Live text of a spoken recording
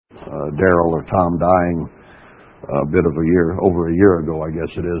Darryl or Tom dying over a year ago, I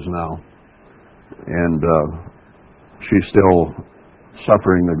guess it is now. And she's still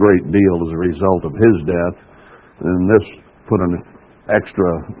suffering a great deal as a result of his death. And this put an extra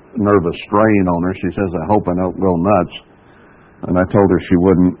nervous strain on her. She says, I hope I don't go nuts. And I told her she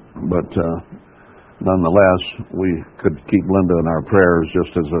wouldn't, but nonetheless, we could keep Linda in our prayers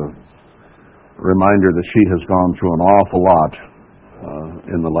just as a reminder that she has gone through an awful lot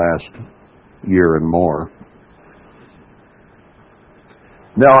in the last year and more.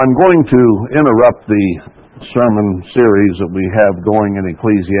 Now, I'm going to interrupt the sermon series that we have going in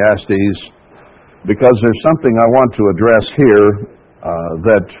Ecclesiastes because there's something I want to address here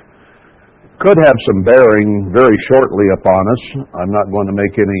that could have some bearing very shortly upon us. I'm not going to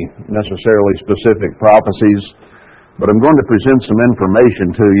make any necessarily specific prophecies, but I'm going to present some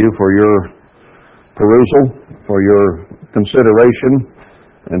information to you for your perusal, for your consideration,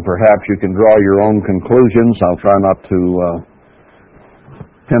 and perhaps you can draw your own conclusions. I'll try not to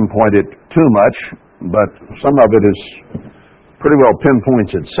pinpoint it too much, but some of it is pretty well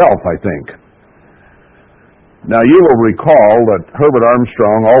pinpoints itself, I think. Now, you will recall that Herbert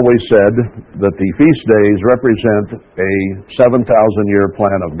Armstrong always said that the feast days represent a 7,000-year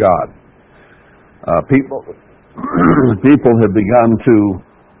plan of God. People have begun to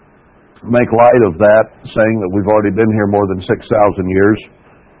make light of that, saying that we've already been here more than 6,000 years.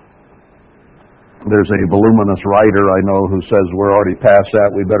 There's a voluminous writer I know who says we're already past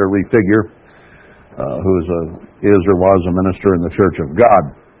that, we better refigure, who is or was a minister in the Church of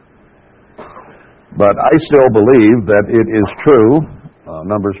God. But I still believe that it is true.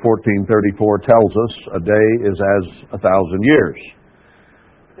 Numbers 14:34 tells us a day is as 1,000 years.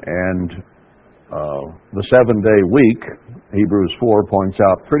 And the 7-day week, Hebrews 4 points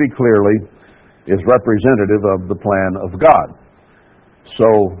out pretty clearly, is representative of the plan of God. So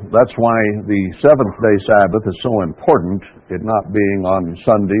that's why the seventh-day Sabbath is so important, it not being on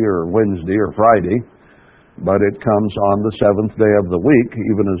Sunday or Wednesday or Friday, but it comes on the seventh day of the week,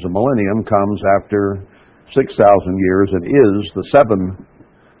 even as the millennium comes after 6,000 years and is the seventh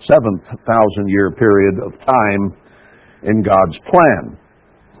 1,000-year period of time in God's plan.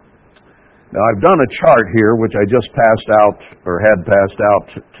 Now, I've done a chart here, which I just passed out, or had passed out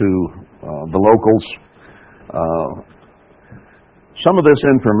to the locals. Some of this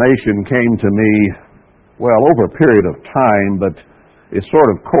information came to me, well, over a period of time, but it sort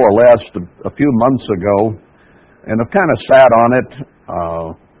of coalesced a few months ago, and I've kind of sat on it.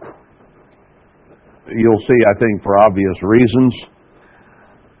 You'll see, I think, for obvious reasons.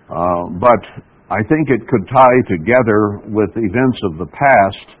 But I think it could tie together with events of the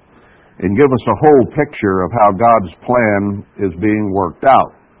past and give us a whole picture of how God's plan is being worked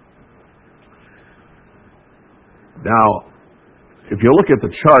out. Now, if you look at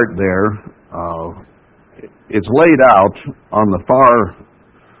the chart there, it's laid out on the far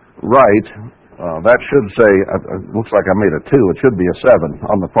right. That should say, it looks like I made a 2. It should be a 7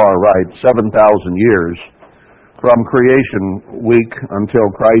 on the far right, 7,000 years from creation week until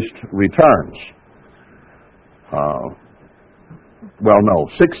Christ returns.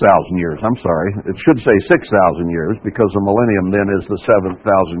 6,000 years, I'm sorry. It should say 6,000 years because the millennium then is the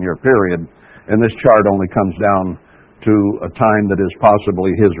 7,000-year period, and this chart only comes down to a time that is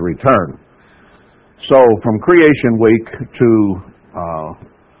possibly his return. So from creation week to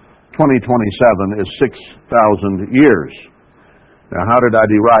 2027 is 6,000 years. Now, how did I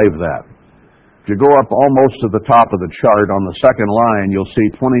derive that? If you go up almost to the top of the chart on the second line, you'll see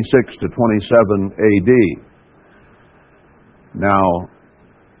 26 to 27 AD. Now,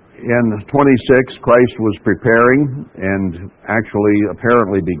 in 26, Christ was preparing and actually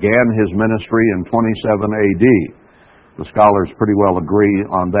apparently began his ministry in 27 AD. The scholars pretty well agree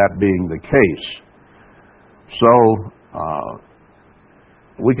on that being the case. So,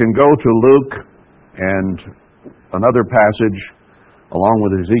 we can go to Luke and another passage along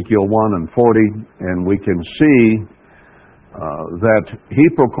with Ezekiel 1 and 40, and we can see that he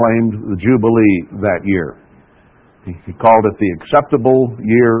proclaimed the Jubilee that year. He called it the acceptable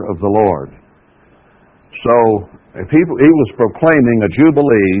year of the Lord. So if he was proclaiming a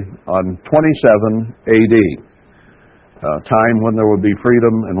Jubilee on 27 AD, time when there would be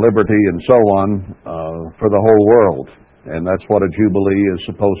freedom and liberty and so on for the whole world. And that's what a Jubilee is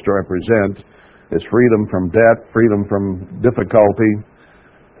supposed to represent. It's freedom from debt, freedom from difficulty,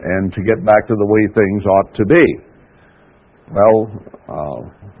 and to get back to the way things ought to be. Well,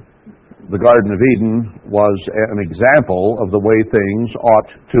 the Garden of Eden was an example of the way things ought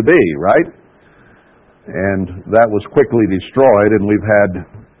to be, right? And that was quickly destroyed, and we've had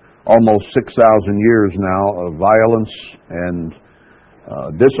almost 6,000 years now of violence and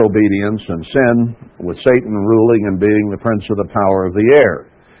disobedience and sin, with Satan ruling and being the prince of the power of the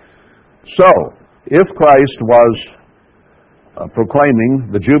air. So, if Christ was proclaiming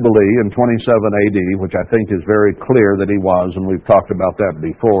the Jubilee in 27 AD, which I think is very clear that he was, and we've talked about that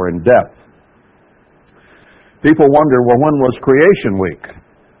before in depth, people wonder, well, when was Creation Week?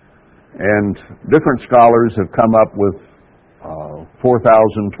 And different scholars have come up with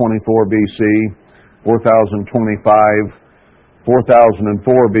 4024 BC, 4025,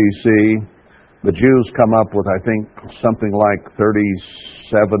 4004 BC. The Jews come up with, I think, something like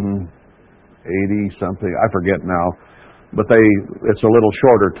 3780 something. I forget now. But it's a little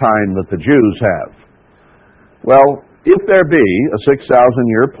shorter time that the Jews have. Well, if there be a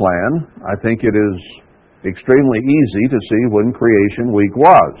 6,000-year plan, I think it is extremely easy to see when Creation Week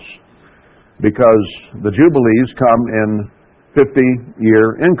was, because the Jubilees come in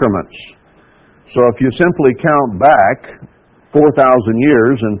 50-year increments. So if you simply count back 4,000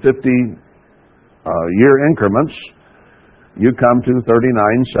 years in 50-year increments, you come to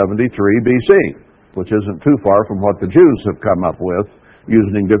 3973 BC, which isn't too far from what the Jews have come up with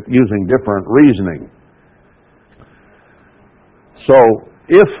using different reasoning. So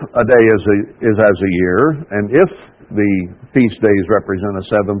if a day is as a year, and if the feast days represent a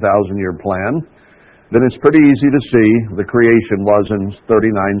 7,000-year plan, then it's pretty easy to see the creation was in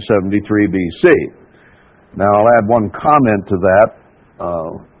 3973 BC. Now, I'll add one comment to that.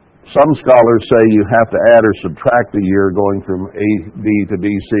 Some scholars say you have to add or subtract a year going from AD to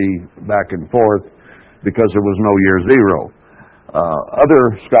BC back and forth because there was no year zero. Other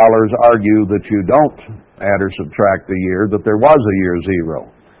scholars argue that you don't add or subtract the year, that there was a year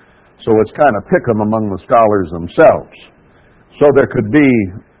zero. So it's kind of pick 'em among the scholars themselves. So there could be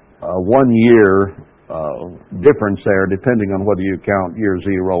 1 year difference there, depending on whether you count year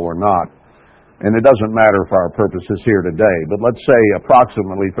zero or not. And it doesn't matter for our purposes here today, but let's say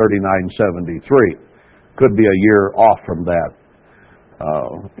approximately 3973. Could be a year off from that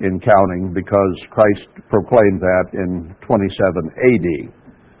in counting, because Christ proclaimed that in 27 AD.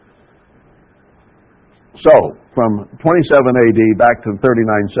 So, from 27 AD back to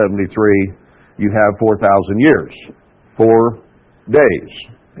 3973, you have 4,000 years, 4 days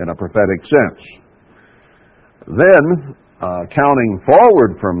in a prophetic sense. Then, counting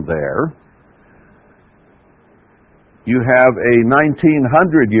forward from there, you have a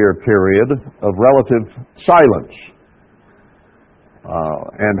 1900-year period of relative silence.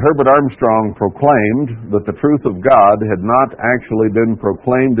 And Herbert Armstrong proclaimed that the truth of God had not actually been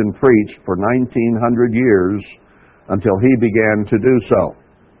proclaimed and preached for 1900 years until he began to do so.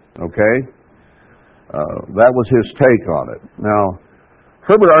 Okay? That was his take on it. Now,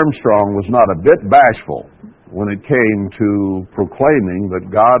 Herbert Armstrong was not a bit bashful when it came to proclaiming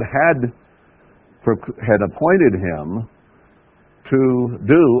that God had appointed him to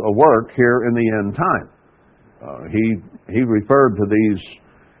do a work here in the end time. He referred to these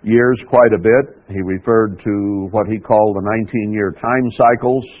years quite a bit. He referred to what he called the 19-year time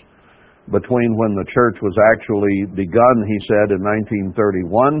cycles between when the church was actually begun, he said, in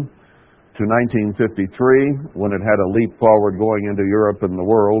 1931 to 1953, when it had a leap forward going into Europe and the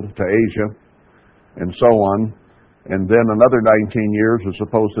world, to Asia, and so on. And then another 19 years was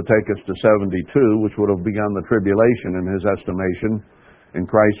supposed to take us to 72, which would have begun the tribulation in his estimation, and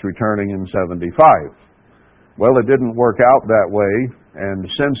Christ returning in 75. Well, it didn't work out that way, and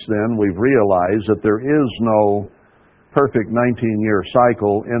since then we've realized that there is no perfect 19-year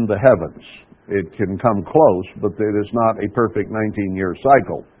cycle in the heavens. It can come close, but it is not a perfect 19-year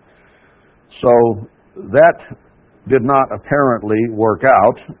cycle. So that did not apparently work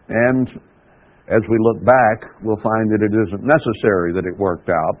out, and as we look back, we'll find that it isn't necessary that it worked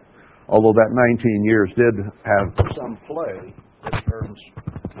out, although that 19 years did have some play in terms...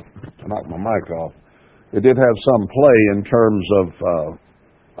 I knocked my mic off. It did have some play in terms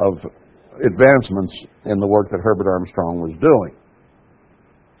of advancements in the work that Herbert Armstrong was doing.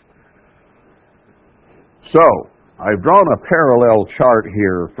 So, I've drawn a parallel chart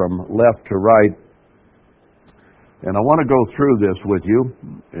here from left to right, and I want to go through this with you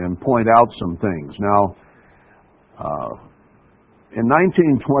and point out some things. Now, in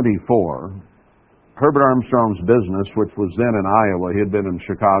 1924, Herbert Armstrong's business, which was then in Iowa, he had been in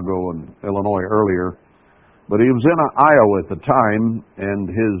Chicago and Illinois earlier, but he was in Iowa at the time, and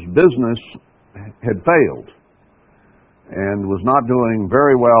his business had failed and was not doing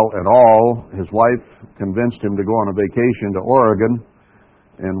very well at all. His wife convinced him to go on a vacation to Oregon,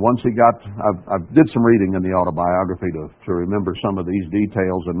 and once he got, I did some reading in the autobiography to remember some of these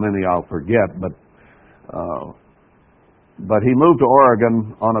details, and many I'll forget, but he moved to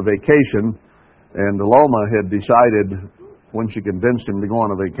Oregon on a vacation, and Loma had decided when she convinced him to go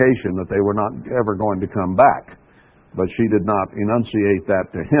on a vacation, that they were not ever going to come back. But she did not enunciate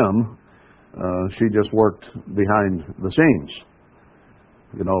that to him. She just worked behind the scenes.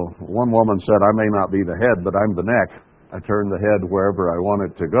 You know, one woman said, I may not be the head, but I'm the neck. I turn the head wherever I want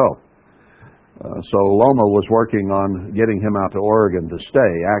it to go. So Loma was working on getting him out to Oregon to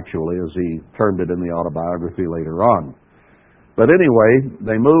stay, actually, as he termed it in the autobiography later on. But anyway,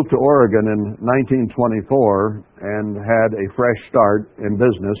 they moved to Oregon in 1924 and had a fresh start in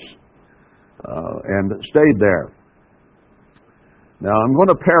business and stayed there. Now, I'm going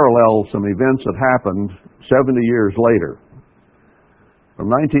to parallel some events that happened 70 years later, from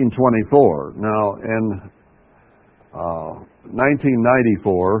 1924. Now, in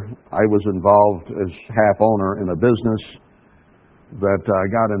 1994, I was involved as half owner in a business that I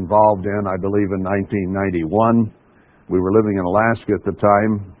got involved in, I believe, in 1991. We were living in Alaska at the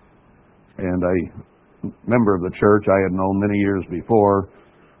time, and a member of the church I had known many years before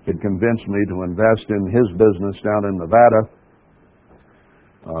had convinced me to invest in his business down in Nevada.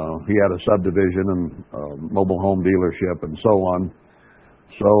 He had a subdivision and a mobile home dealership and so on.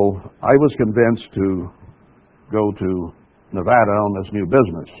 So I was convinced to go to Nevada on this new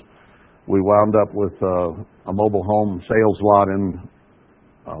business. We wound up with a mobile home sales lot in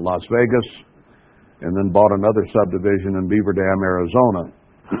Las Vegas, and then bought another subdivision in Beaver Dam, Arizona,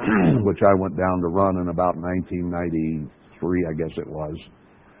 which I went down to run in about 1993, I guess it was.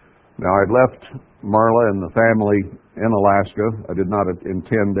 Now, I'd left Marla and the family in Alaska. I did not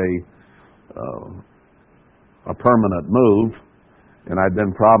intend a permanent move, and I'd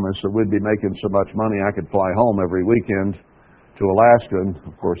been promised that we'd be making so much money I could fly home every weekend to Alaska, and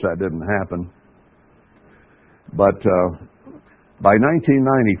of course that didn't happen. But by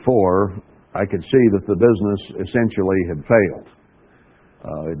 1994, I could see that the business essentially had failed.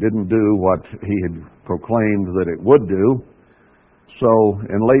 It didn't do what he had proclaimed that it would do. So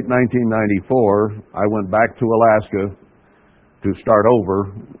in late 1994, I went back to Alaska to start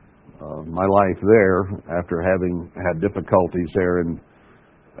over my life there after having had difficulties there in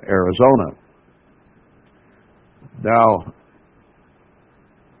Arizona. Now,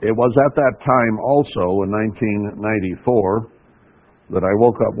 it was at that time also in 1994 that I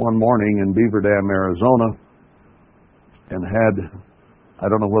woke up one morning in Beaver Dam, Arizona, and had, I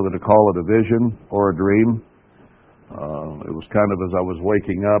don't know whether to call it a vision or a dream. It was kind of as I was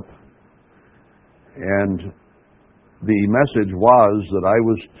waking up, and the message was that I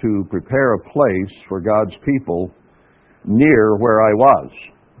was to prepare a place for God's people near where I was,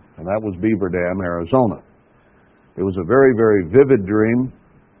 and that was Beaver Dam, Arizona. It was a very, very vivid dream,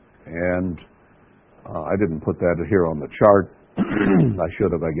 and I didn't put that here on the chart. I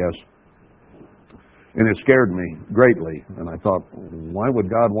should have, I guess. And it scared me greatly, and I thought, why would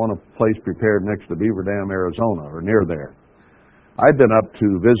God want a place prepared next to Beaver Dam, Arizona, or near there? I'd been up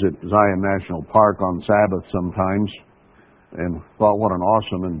to visit Zion National Park on Sabbath sometimes, and thought what an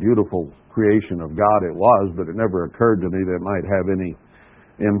awesome and beautiful creation of God it was, but it never occurred to me that it might have any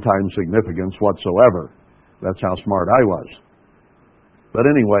end-time significance whatsoever. That's how smart I was. But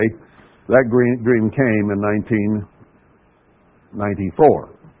anyway, that dream came in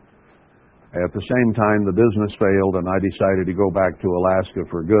 1994. At the same time, the business failed, and I decided to go back to Alaska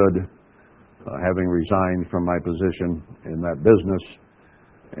for good, having resigned from my position in that business,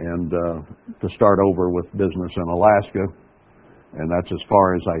 and to start over with business in Alaska. And that's as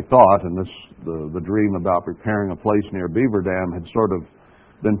far as I thought. And the dream about preparing a place near Beaver Dam had sort of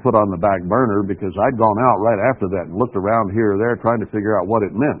been put on the back burner, because I'd gone out right after that and looked around here or there trying to figure out what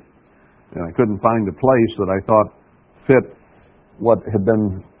it meant. And I couldn't find a place that I thought fit what had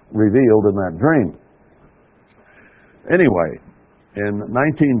been revealed in that dream. Anyway, in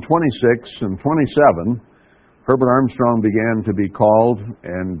 1926 and 27, Herbert Armstrong began to be called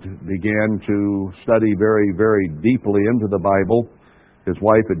and began to study very, very deeply into the Bible. His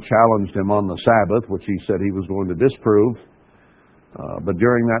wife had challenged him on the Sabbath, which he said he was going to disprove. But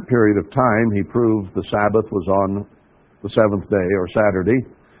during that period of time, he proved the Sabbath was on the seventh day, or Saturday,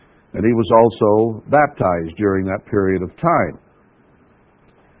 and he was also baptized during that period of time.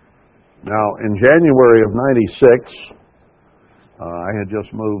 Now, in January of 96, I had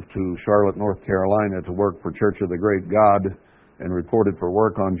just moved to Charlotte, North Carolina to work for Church of the Great God, and reported for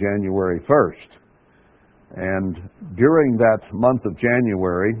work on January 1st. And during that month of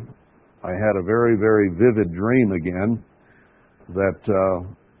January, I had a very, very vivid dream again that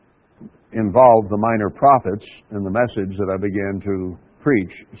involved the minor prophets and the message that I began to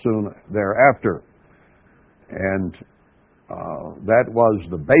preach soon thereafter. And that was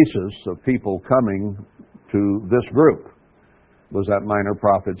the basis of people coming to this group. was that Minor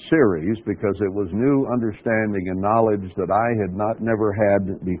Prophet series, because it was new understanding and knowledge that I had never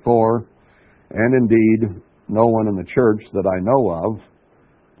had before, and indeed no one in the church that I know of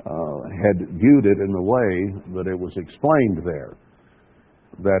had viewed it in the way that it was explained there.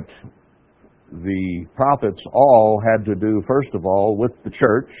 That the prophets all had to do, first of all, with the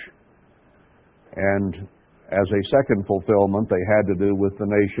church, and as a second fulfillment, they had to do with the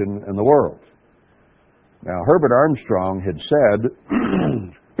nation and the world. Now, Herbert Armstrong had said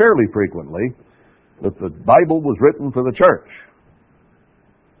fairly frequently that the Bible was written for the church.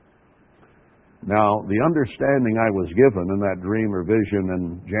 Now, the understanding I was given in that dream or vision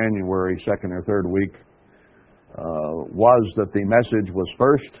in January, second or third week, was that the message was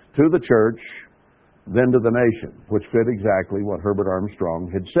first to the church, then to the nation, which fit exactly what Herbert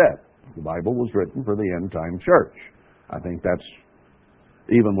Armstrong had said. The Bible was written for the end-time church. I think that's,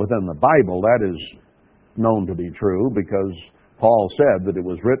 even within the Bible, that is known to be true, because Paul said that it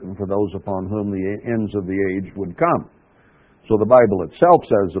was written for those upon whom the ends of the age would come. So the Bible itself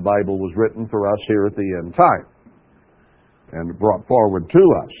says the Bible was written for us here at the end time and brought forward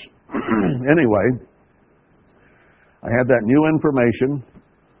to us. Anyway, I had that new information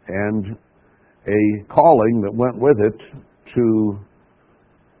and a calling that went with it to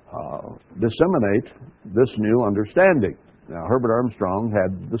disseminate this new understanding. Now, Herbert Armstrong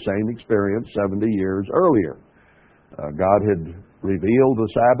had the same experience 70 years earlier. God had revealed the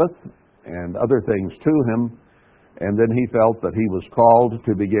Sabbath and other things to him, and then he felt that he was called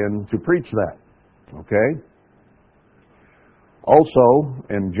to begin to preach that. Okay? Also,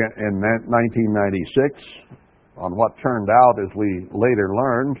 in 1996, on what turned out, as we later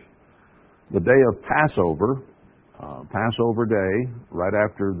learned, the day of Passover, Passover Day, right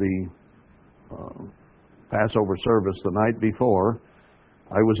after the Passover service the night before,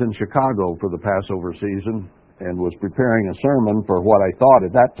 I was in Chicago for the Passover season and was preparing a sermon for what I thought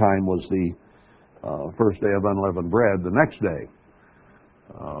at that time was the first day of unleavened bread, the next day.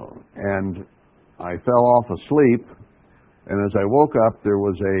 And I fell off asleep, and as I woke up, there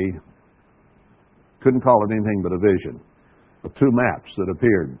was couldn't call it anything but a vision, of two maps that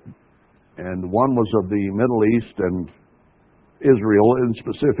appeared. And one was of the Middle East and Israel in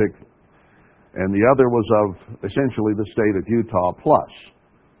specific, and the other was of essentially the state of Utah plus.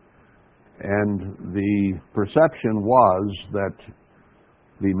 And the perception was that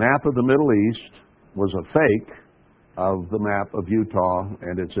the map of the Middle East was a fake of the map of Utah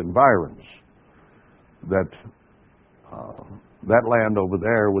and its environs. That that land over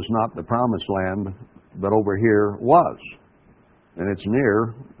there was not the promised land, but over here was. And it's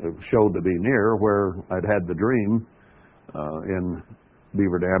near, it showed to be near where I'd had the dream in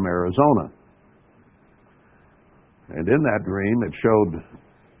Beaver Dam, Arizona. And in that dream, it showed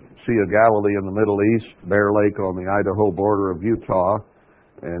Sea of Galilee in the Middle East, Bear Lake on the Idaho border of Utah,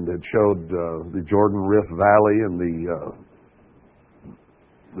 and it showed the Jordan Rift Valley and the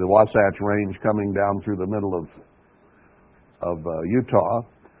Wasatch Range coming down through the middle of Utah.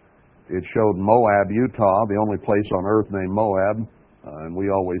 It showed Moab, Utah, the only place on earth named Moab, and we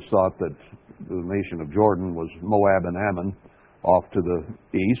always thought that the nation of Jordan was Moab and Ammon off to the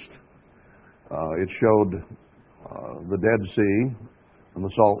east. It showed the Dead Sea and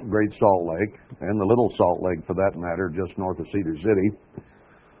the Great Salt Lake, and the Little Salt Lake for that matter, just north of Cedar City.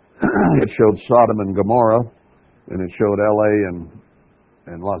 It showed Sodom and Gomorrah, and it showed L.A.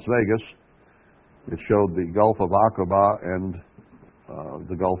 and Las Vegas. It showed the Gulf of Aqaba and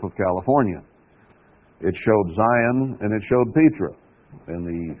the Gulf of California. It showed Zion, and it showed Petra. And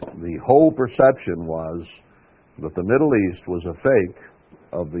the whole perception was that the Middle East was a fake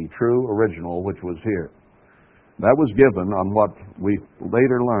of the true original, which was here. That was given on what we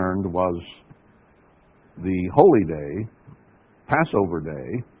later learned was the Holy Day, Passover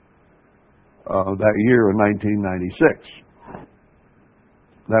Day, that year in 1996.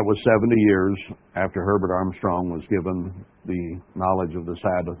 That was 70 years after Herbert Armstrong was given the knowledge of the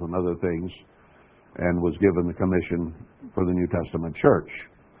Sabbath and other things, and was given the commission for the New Testament church.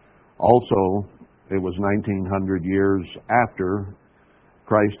 Also, it was 1900 years after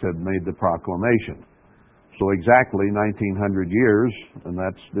Christ had made the proclamation. So exactly 1900 years, and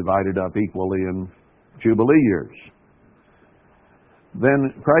that's divided up equally in Jubilee years.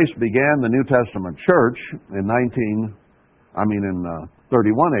 Then Christ began the New Testament church in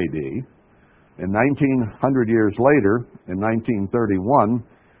 31 AD. And 1900 years later, in 1931,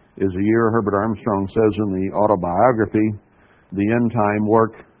 is the year Herbert Armstrong says in the autobiography, the end time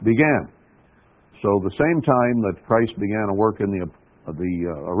work began. So the same time that Christ began a work in the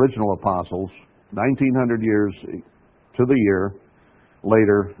original apostles, 1900 years to the year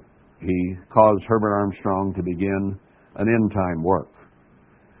later, he caused Herbert Armstrong to begin an end-time work.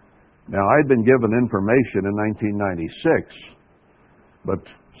 Now, I'd been given information in 1996, but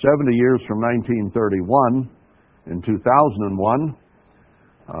 70 years from 1931, in 2001,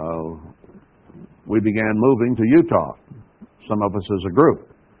 we began moving to Utah, some of us as a group.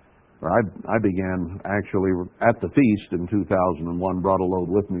 I began actually at the feast in 2001, brought a load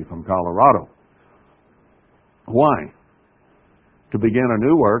with me from Colorado. Why? To begin a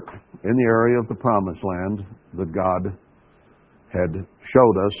new work in the area of the Promised Land that God had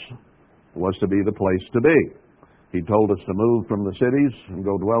showed us was to be the place to be. He told us to move from the cities and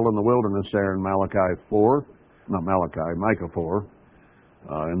go dwell in the wilderness there in Micah 4,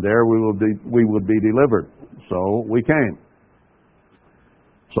 and there we would be delivered. So we came.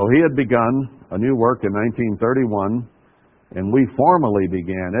 So he had begun a new work in 1931, and we formally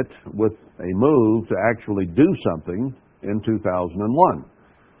began it with a move to actually do something in 2001.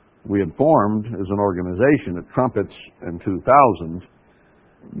 We had formed as an organization at Trumpets in 2000,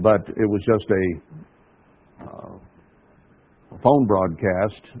 but it was just a phone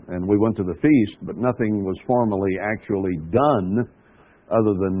broadcast, and we went to the feast, but nothing was formally actually done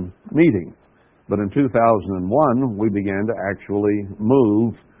other than meeting. But in 2001, we began to actually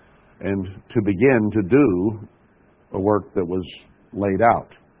move and to begin to do a work that was laid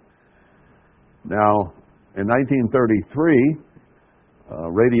out. Now, in 1933,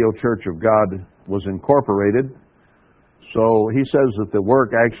 Radio Church of God was incorporated. So he says that the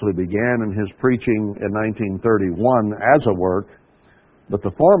work actually began in his preaching in 1931 as a work, but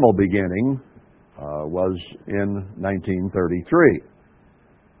the formal beginning was in 1933.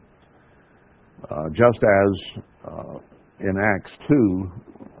 Just as in Acts 2,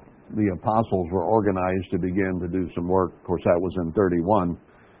 the apostles were organized to begin to do some work. Of course, that was in 31.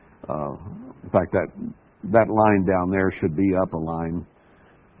 In fact, that line down there should be up a line.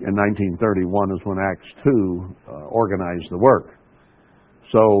 In 1931 is when Acts 2 organized the work.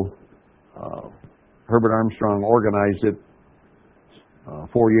 So Herbert Armstrong organized it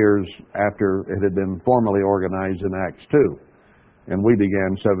 4 years after it had been formally organized in Acts 2. And we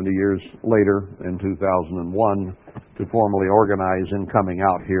began 70 years later in 2001 to formally organize in coming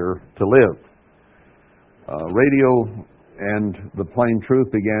out here to live. Radio and the Plain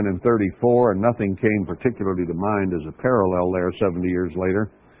Truth began in 34, and nothing came particularly to mind as a parallel there 70 years later.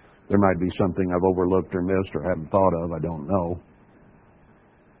 There might be something I've overlooked or missed or hadn't thought of, I don't know.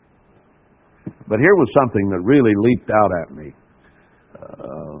 But here was something that really leaped out at me.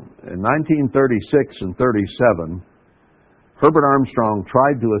 In 1936 and 37, Herbert Armstrong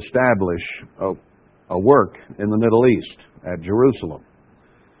tried to establish a work in the Middle East at Jerusalem,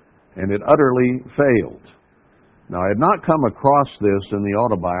 and it utterly failed. Now, I had not come across this in the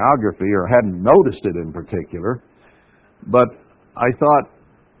autobiography or hadn't noticed it in particular, but I thought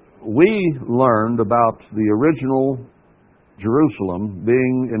we learned about the original Jerusalem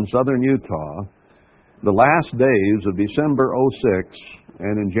being in southern Utah the last days of December 06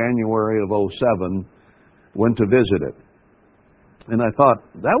 and in January of 07 went to visit it. And I thought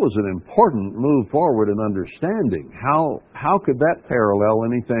that was an important move forward in understanding how could that parallel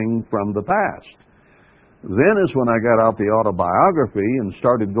anything from the past. Then is when I got out the autobiography and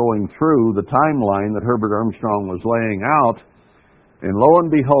started going through the timeline that Herbert Armstrong was laying out. And lo and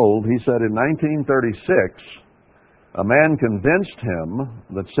behold, he said in 1936, a man convinced him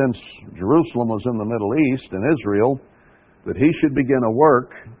that since Jerusalem was in the Middle East and Israel, that he should begin a work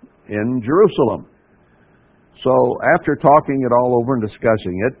in Jerusalem. So after talking it all over and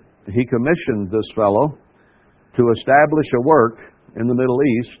discussing it, he commissioned this fellow to establish a work in the Middle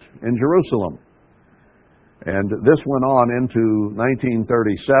East in Jerusalem. And this went on into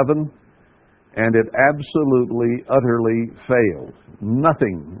 1937, and it absolutely, utterly failed.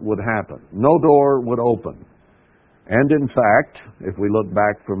 Nothing would happen. No door would open. And in fact, if we look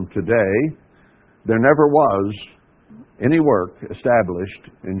back from today, there never was any work established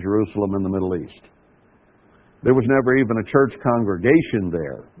in Jerusalem in the Middle East. There was never even a church congregation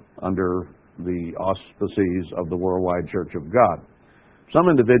there under the auspices of the Worldwide Church of God. Some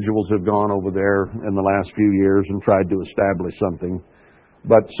individuals have gone over there in the last few years and tried to establish something,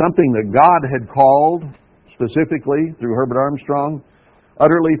 but something that God had called specifically through Herbert Armstrong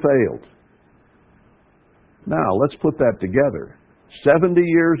utterly failed. Now, let's put that together. 70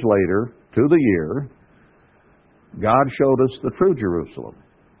 years later, to the year, God showed us the true Jerusalem.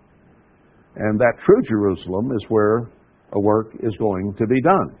 And that true Jerusalem is where a work is going to be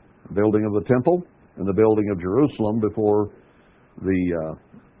done. The building of the temple and the building of Jerusalem before the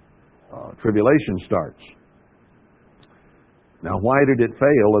tribulation starts. Now, why did it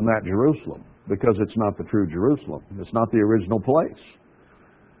fail in that Jerusalem? Because it's not the true Jerusalem. It's not the original place.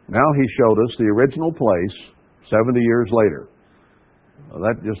 Now he showed us the original place 70 years later. Well,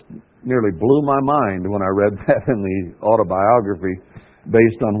 that just nearly blew my mind when I read that in the autobiography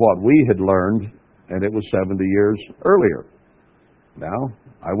based on what we had learned, and it was 70 years earlier. Now,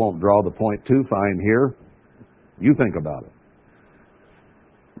 I won't draw the point too fine here. You think about it.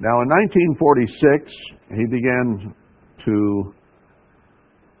 Now, in 1946, he began to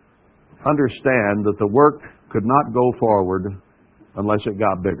understand that the work could not go forward unless it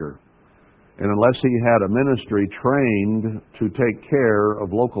got bigger, and unless he had a ministry trained to take care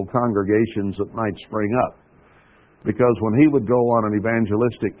of local congregations that might spring up. Because when he would go on an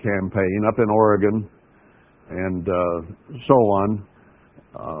evangelistic campaign up in Oregon and so on,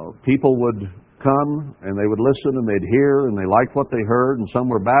 people would come and they would listen and they'd hear and they liked what they heard, and some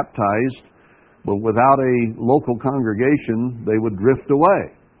were baptized, but without a local congregation, they would drift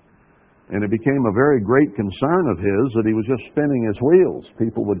away. And it became a very great concern of his that he was just spinning his wheels.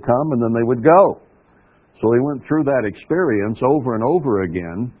 People would come and then they would go. So he went through that experience over and over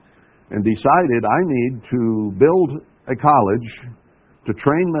again and decided, I need to build a college to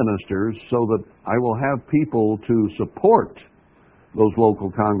train ministers so that I will have people to support those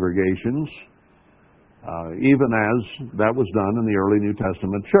local congregations, even as that was done in the early New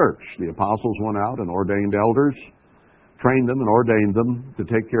Testament church. The apostles went out and ordained elders, trained them and ordained them to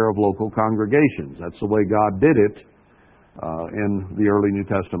take care of local congregations. That's the way God did it in the early New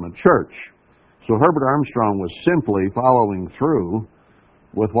Testament church. So Herbert Armstrong was simply following through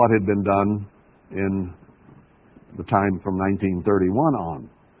with what had been done in the time from 1931 on.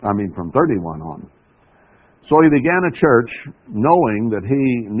 From 31 on. So he began a church knowing that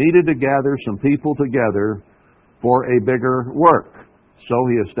he needed to gather some people together for a bigger work. So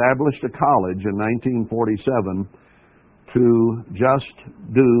he established a college in 1947 to just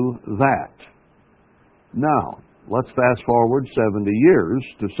do that. Now, let's fast forward 70 years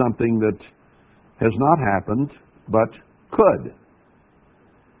to something that has not happened, but could.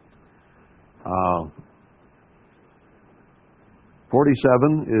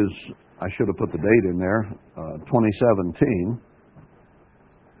 47 is, I should have put the date in there, 2017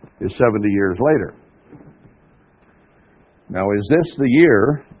 is 70 years later. Now, is this the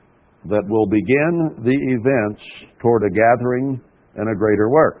year that will begin the events toward a gathering and a greater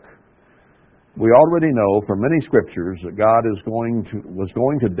work? We already know from many scriptures that God was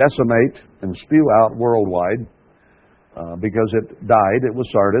going to decimate and spew out worldwide because it died. It was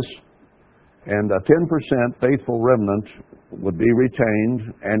Sardis. And a 10% faithful remnant would be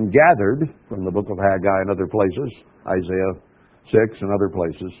retained and gathered from the book of Haggai and other places, Isaiah 6 and other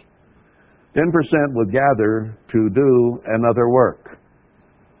places. 10% would gather to do another work.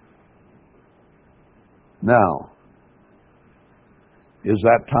 Now, is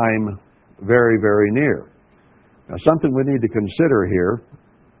that time very, very near? Now, something we need to consider here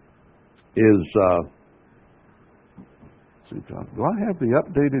is, do I have the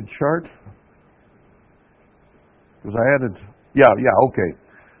updated chart? Because I added, okay.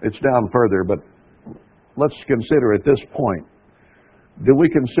 It's down further, but let's consider at this point, do we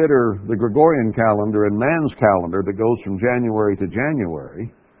consider the Gregorian calendar and man's calendar that goes from January to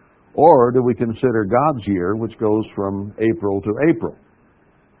January, or do we consider God's year, which goes from April to April?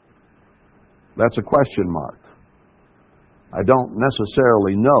 That's a question mark. I don't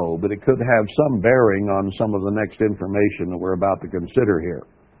necessarily know, but it could have some bearing on some of the next information that we're about to consider here.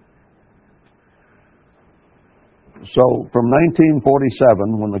 So from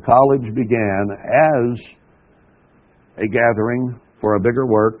 1947, when the college began as a gathering for a bigger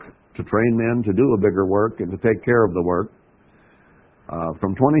work, to train men to do a bigger work and to take care of the work,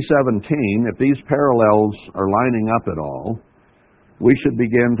 from 2017, if these parallels are lining up at all, we should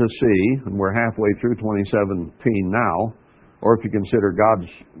begin to see, and we're halfway through 2017 now, or if you consider God's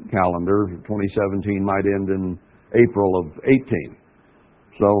calendar, 2017 might end in April of 18.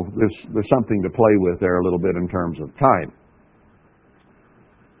 So there's something to play with there a little bit in terms of time.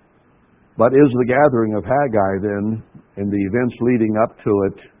 But is the gathering of Haggai then, and the events leading up to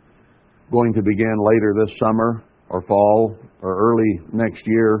it, going to begin later this summer or fall or early next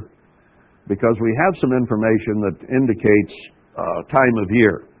year? Because we have some information that indicates time of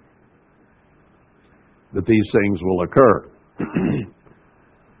year that these things will occur.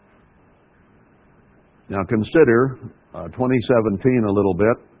 Now consider 2017 a little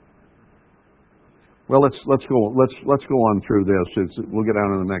bit. Well, let's go on through this. We'll get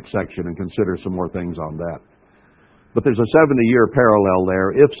down to the next section and consider some more things on that. But there's a 70-year parallel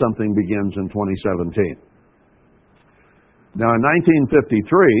there if something begins in 2017. Now, in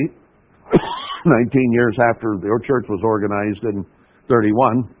 1953, 19 years after the church was organized in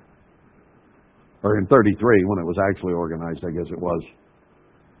 31, or in 33 when it was actually organized, I guess it was.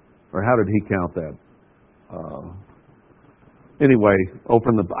 Or how did he count that? Anyway,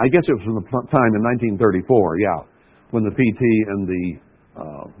 I guess it was from the time in 1934, yeah, when the PT and the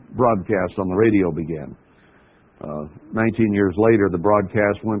broadcast on the radio began. 19 years later, the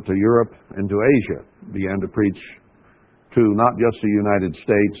broadcast went to Europe and to Asia, began to preach to not just the United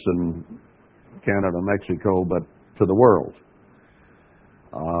States and Canada, Mexico, but to the world.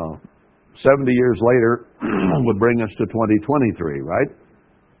 70 years later would bring us to 2023, right?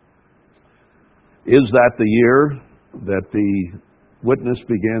 Is that the year that the witness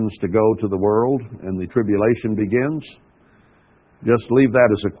begins to go to the world and the tribulation begins? Just leave that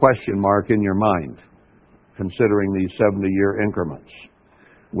as a question mark in your mind, considering these 70-year increments.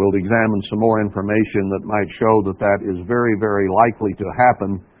 We'll examine some more information that might show that that is very, very likely to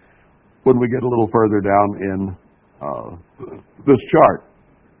happen when we get a little further down in this chart.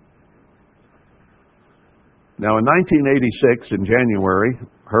 Now, in 1986, in January,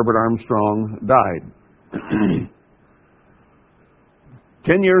 Herbert Armstrong died.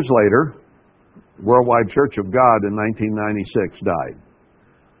 10 years later, Worldwide Church of God in 1996 died.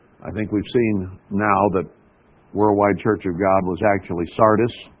 I think we've seen now that Worldwide Church of God was actually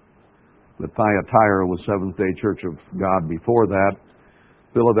Sardis, that Thyatira was Seventh-day Church of God before that.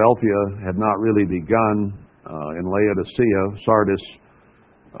 Philadelphia had not really begun in Laodicea.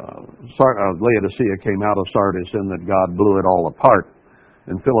 Laodicea came out of Sardis in that God blew it all apart.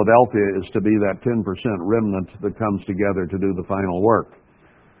 And Philadelphia is to be that 10% remnant that comes together to do the final work.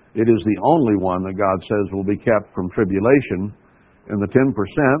 It is the only one that God says will be kept from tribulation, and the 10%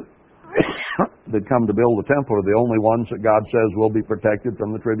 that come to build the temple are the only ones that God says will be protected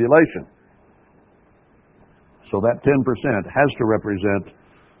from the tribulation. So that 10% has to represent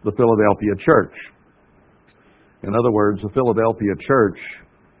the Philadelphia church. In other words, the Philadelphia church,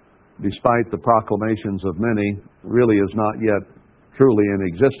 despite the proclamations of many, really is not yet truly in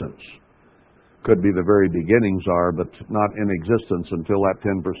existence. Could be the very beginnings are, but not in existence until that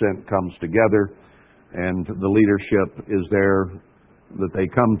 10% comes together and the leadership is there that they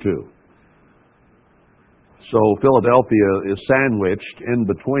come to. So Philadelphia is sandwiched in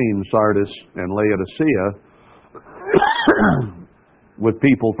between Sardis and Laodicea with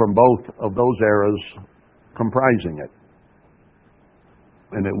people from both of those eras comprising it.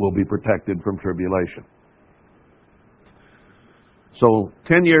 And it will be protected from tribulation. So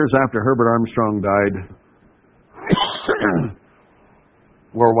 10 years after Herbert Armstrong died,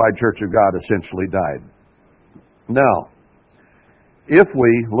 Worldwide Church of God essentially died. Now, if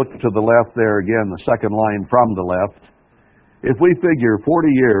we look to the left there again, the second line from the left, if we figure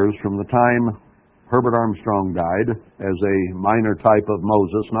 40 years from the time Herbert Armstrong died as a minor type of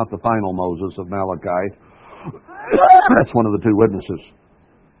Moses, not the final Moses of Malachi, that's one of the two witnesses.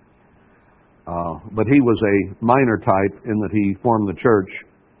 But he was a minor type in that he formed the church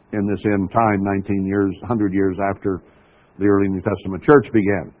in this end time, 100 years after the early New Testament church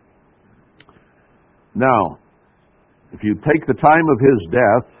began. Now, if you take the time of his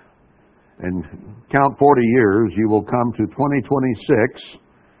death and count 40 years, you will come to 2026,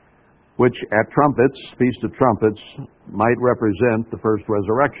 which at trumpets, Feast of Trumpets, might represent the first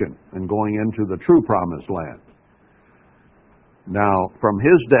resurrection and going into the true promised land. Now, from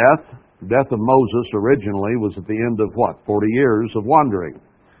his death of Moses originally was at the end of 40 years of wandering.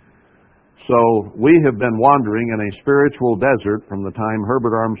 So we have been wandering in a spiritual desert from the time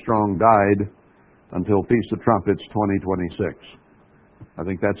Herbert Armstrong died until Feast of Trumpets 2026. I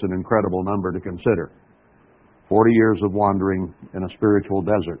think that's an incredible number to consider. 40 years of wandering in a spiritual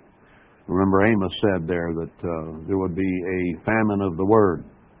desert. Remember Amos said there that there would be a famine of the Word,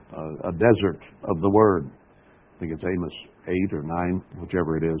 a desert of the Word. I think it's Amos 8 or 9,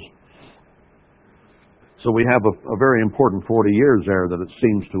 whichever it is. So we have a very important 40 years there that it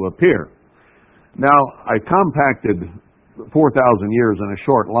seems to appear. Now, I compacted 4,000 years in a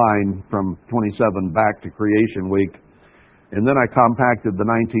short line from 27 back to creation week, and then I compacted the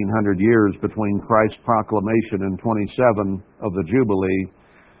 1900 years between Christ's proclamation in 27 of the Jubilee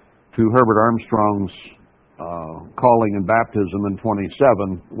to Herbert Armstrong's calling and baptism in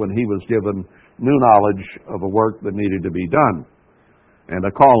 27 when he was given new knowledge of a work that needed to be done and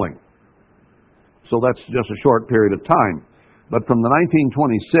a calling. So that's just a short period of time. But from the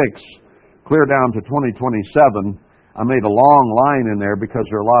 1926 clear down to 2027, I made a long line in there because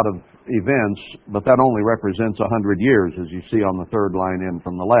there are a lot of events, but that only represents 100 years, as you see on the third line in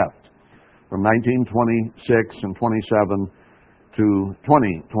from the left. From 1926 and 27 to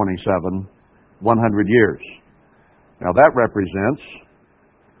 2027, 100 years. Now that represents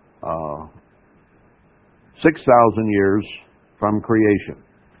 6,000 years from creation.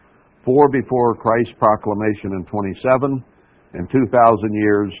 4 before Christ's proclamation in 27, and 2,000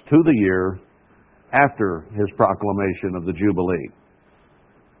 years to the year after his proclamation of the Jubilee.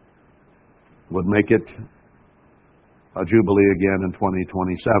 Would make it a Jubilee again in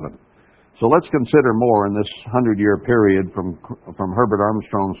 2027. So let's consider more in this 100-year period from Herbert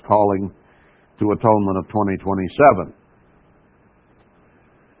Armstrong's calling to atonement of 2027.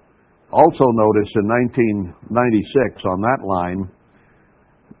 Also notice in 1996 on that line,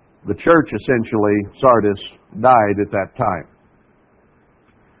 the church essentially, Sardis, died at that time.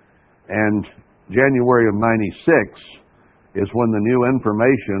 And January of 96 is when the new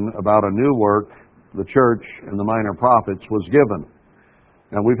information about a new work, the church and the minor prophets, was given.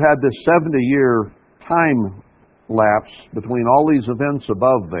 Now we've had this 70-year time lapse between all these events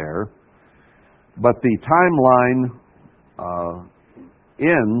above there, but the timeline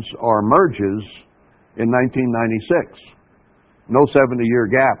ends or merges in 1996. No 70-year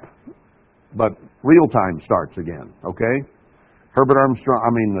gap, but real time starts again, okay?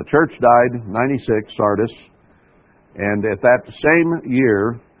 The church died, 96, Sardis, and at that same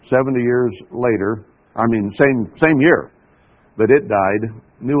year, 70 years later, same year that it died,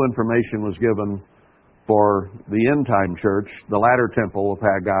 new information was given for the end-time church. The latter temple of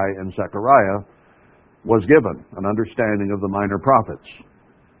Haggai and Zechariah was given an understanding of the minor prophets.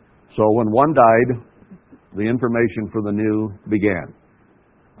 So when one died, the information for the new began.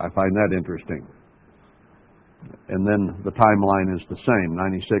 I find that interesting. And then the timeline is the same,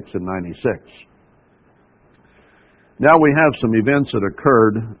 96 and 96. Now we have some events that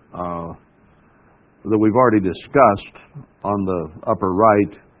occurred that we've already discussed on the upper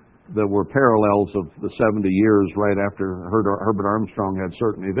right that were parallels of the 70 years right after Herbert Armstrong had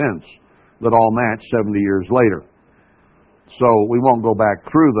certain events that all matched 70 years later. So we won't go back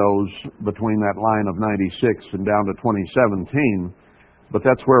through those between that line of 96 and down to 2017, but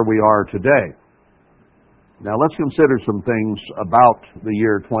that's where we are today. Now let's consider some things about the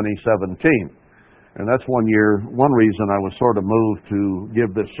year 2017. And that's one reason I was sort of moved to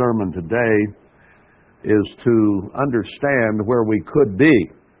give this sermon today is to understand where we could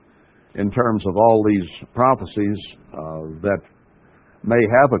be in terms of all these prophecies that may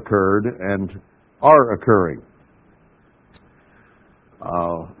have occurred and are occurring.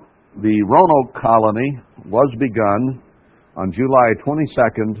 The Roanoke colony was begun on July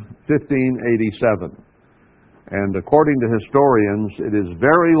 22nd, 1587. And according to historians, it is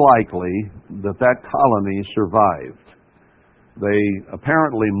very likely that that colony survived. They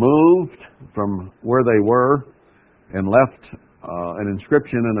apparently moved from where they were and left an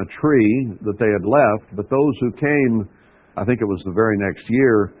inscription in a tree that they had left, but those who came, I think it was the very next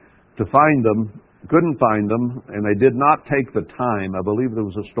year, to find them, couldn't find them, and they did not take the time. I believe there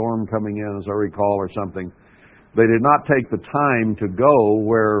was a storm coming in, as I recall, or something. They did not take the time to go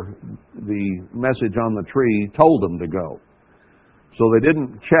where the message on the tree told them to go. So they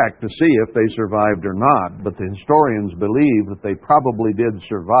didn't check to see if they survived or not, but the historians believe that they probably did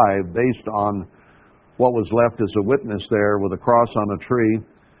survive based on what was left as a witness there with a cross on a tree.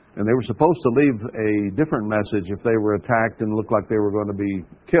 And they were supposed to leave a different message if they were attacked and looked like they were going to be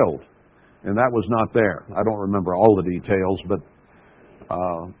killed. And that was not there. I don't remember all the details, but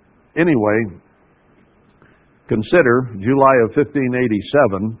anyway, consider July of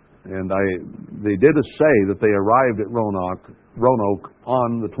 1587, and they did say that they arrived at Roanoke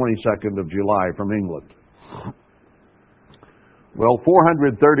on the 22nd of July from England. Well,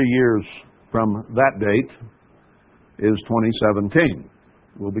 430 years from that date is 2017.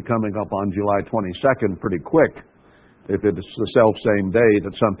 We'll be coming up on July 22nd pretty quick if it's the self-same day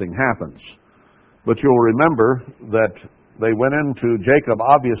that something happens. But you'll remember that Jacob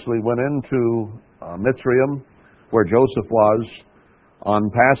obviously went into Mitzrayim, where Joseph was, on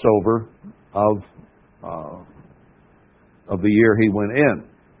Passover of the year he went in.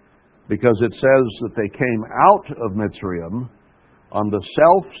 Because it says that they came out of Mitzrayim on the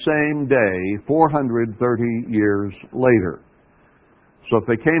self-same day, 430 years later. So if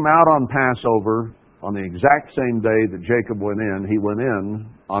they came out on Passover on the exact same day that Jacob went in, he went in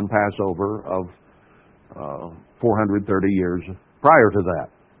on Passover of 430 years prior to that.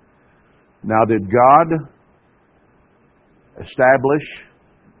 Now, did God establish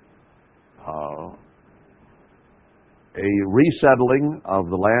a resettling of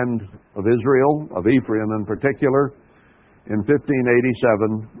the land of Israel, of Ephraim in particular, in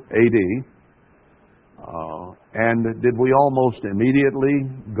 1587 AD? And did we almost immediately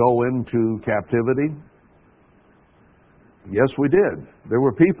go into captivity? Yes, we did. There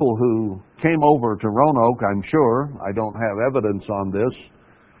were people who came over to Roanoke, I'm sure. I don't have evidence on this,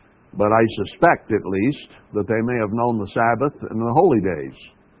 but I suspect at least that they may have known the Sabbath and the holy days.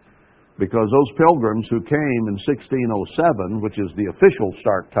 Because those pilgrims who came in 1607, which is the official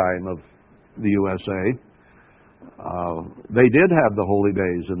start time of the USA. They did have the holy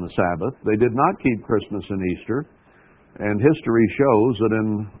days in the Sabbath. They did not keep Christmas and Easter. And history shows that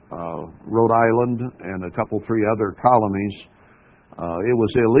in Rhode Island and a couple, three other colonies, it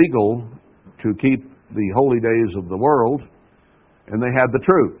was illegal to keep the holy days of the world, and they had the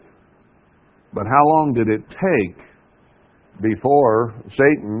truth. But how long did it take before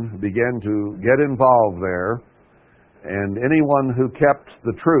Satan began to get involved there, and anyone who kept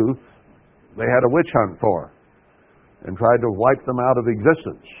the truth, they had a witch hunt for, and tried to wipe them out of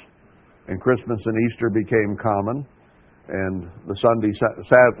existence. And Christmas and Easter became common, and the Sunday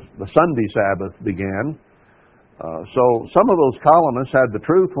Sabbath began. So some of those colonists had the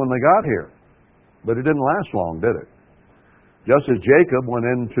truth when they got here, but it didn't last long, did it? Just as Jacob went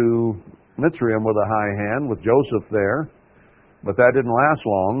into Mitzrayim with a high hand, with Joseph there, but that didn't last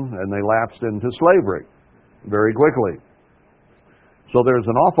long, and they lapsed into slavery very quickly. So there's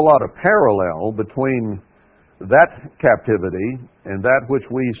an awful lot of parallel between that captivity and that which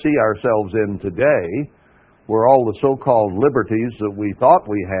we see ourselves in today, where all the so-called liberties that we thought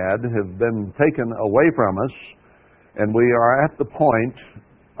we had have been taken away from us, and we are at the point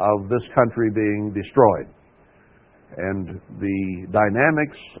of this country being destroyed. And the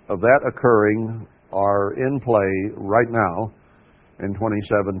dynamics of that occurring are in play right now in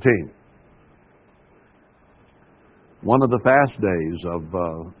 2017. One of the fast days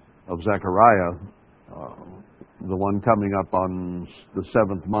of Zechariah, the one coming up on the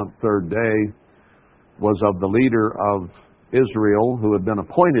 7th month, 3rd day, was of the leader of Israel who had been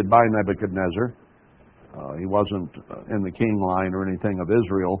appointed by Nebuchadnezzar. He wasn't in the king line or anything of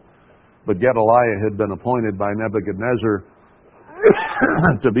Israel, but Gedaliah had been appointed by Nebuchadnezzar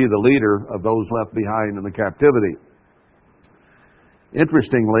to be the leader of those left behind in the captivity.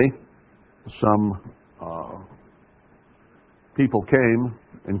 Interestingly, some people came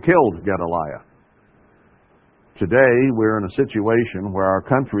and killed Gedaliah. Today, we're in a situation where our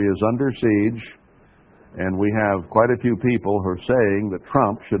country is under siege, and we have quite a few people who are saying that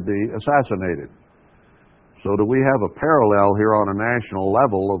Trump should be assassinated. So do we have a parallel here on a national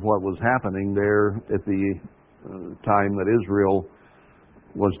level of what was happening there at the time that Israel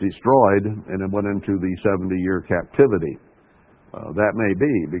was destroyed and it went into the 70-year captivity? That may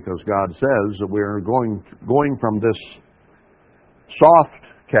be, because God says that we're going from this soft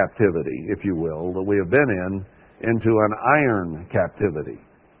captivity, if you will, that we have been in, into an iron captivity.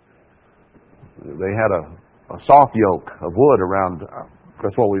 They had a soft yoke of wood around,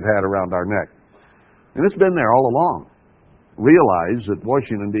 that's what we've had around our neck. And it's been there all along. Realize that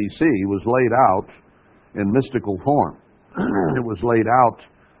Washington, D.C. was laid out in mystical form. It was laid out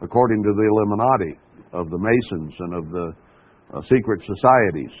according to the Illuminati of the Masons and of the secret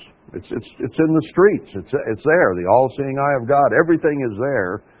societies. It's in the streets. It's there. The all-seeing eye of God. Everything is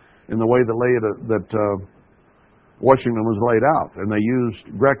there in the way that Washington was laid out. And they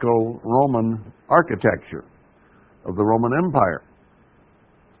used Greco-Roman architecture of the Roman Empire.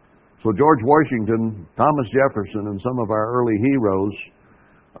 So George Washington, Thomas Jefferson, and some of our early heroes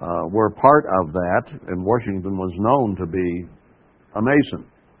were part of that, and Washington was known to be a Mason.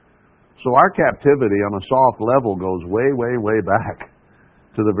 So our captivity on a soft level goes way, way, way back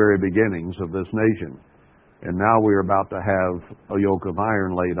to the very beginnings of this nation. And now we're about to have a yoke of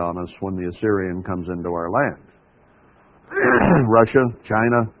iron laid on us when the Assyrian comes into our land. Russia,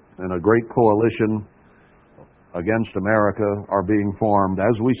 China, and a great coalition against America are being formed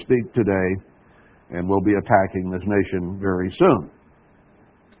as we speak today, and will be attacking this nation very soon.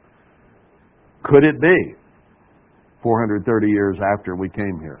 Could it be 430 years after we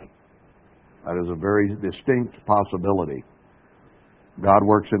came here? That is a very distinct possibility. God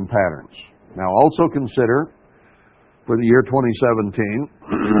works in patterns. Now also consider, for the year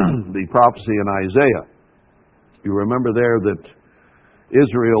 2017, the prophecy in Isaiah. You remember there that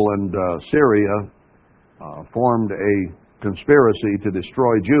Israel and Syria formed a conspiracy to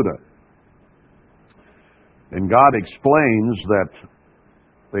destroy Judah. And God explains that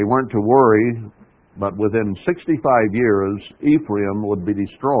they weren't to worry, but within 65 years, Ephraim would be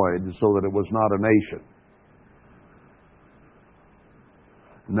destroyed so that it was not a nation.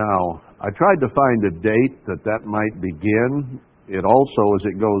 Now, I tried to find a date that might begin. It also, as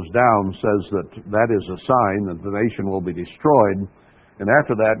it goes down, says that is a sign that the nation will be destroyed. And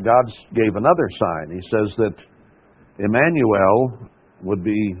after that, God gave another sign. He says that Emmanuel would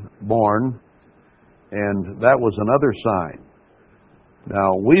be born, and that was another sign.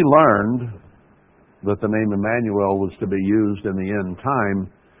 Now, we learned that the name Emmanuel was to be used in the end time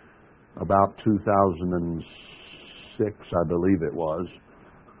about 2006, I believe it was,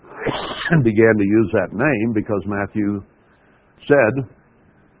 and began to use that name because Matthew said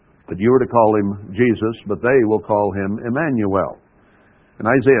But you are to call him Jesus, but they will call him Emmanuel. In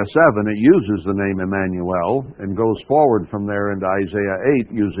Isaiah 7, it uses the name Emmanuel and goes forward from there into Isaiah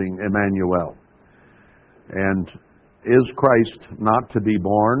 8 using Emmanuel. And is Christ not to be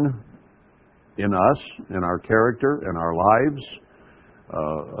born in us, in our character, in our lives?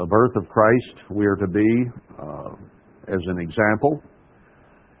 A birth of Christ we are to be as an example.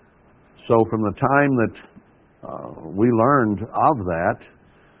 So from the time that we learned of that,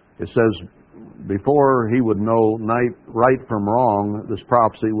 it says before he would know right from wrong, this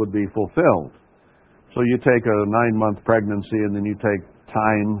prophecy would be fulfilled. So you take a 9-month pregnancy and then you take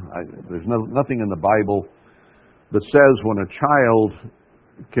time. There's nothing in the Bible that says when a child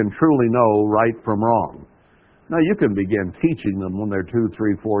can truly know right from wrong. Now you can begin teaching them when they're 2,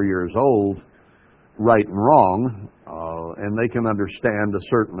 3, 4 years old, right and wrong, and they can understand a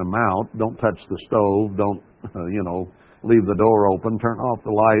certain amount. Don't touch the stove. Don't, leave the door open. Turn off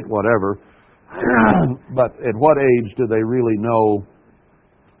the light. Whatever. But at what age do they really know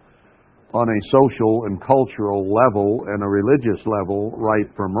on a social and cultural level and a religious level right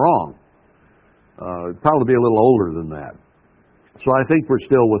from wrong? It'd probably be a little older than that. So I think we're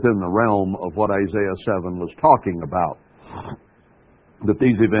still within the realm of what Isaiah 7 was talking about, that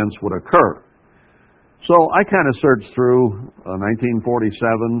these events would occur. So I kind of searched through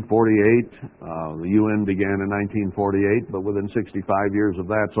 1947, 48. The UN began in 1948, but within 65 years of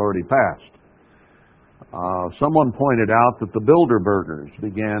that, it's already passed. Someone pointed out that the Bilderbergers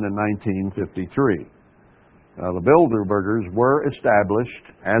began in 1953. The Bilderbergers were established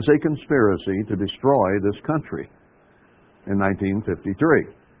as a conspiracy to destroy this country in 1953.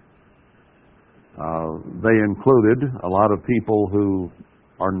 They included a lot of people who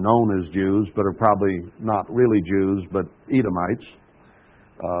are known as Jews, but are probably not really Jews, but Edomites,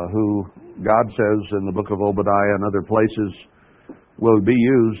 who God says in the book of Obadiah and other places will be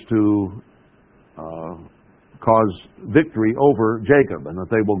used to cause victory over Jacob, and that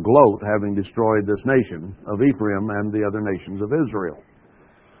they will gloat having destroyed this nation of Ephraim and the other nations of Israel.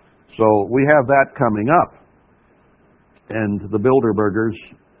 So we have that coming up. And the Bilderbergers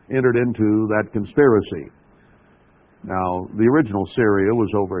entered into that conspiracy. Now, the original Syria was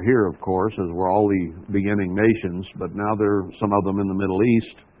over here, of course, as were all the beginning nations, but now there are some of them in the Middle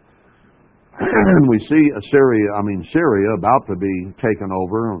East. And we see Syria about to be taken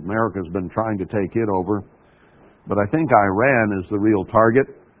over. America's been trying to take it over. But I think Iran is the real target.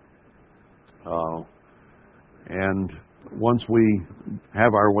 And once we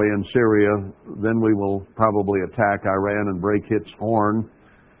have our way in Syria, then we will probably attack Iran and break its horn,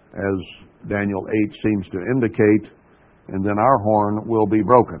 as Daniel 8 seems to indicate, and then our horn will be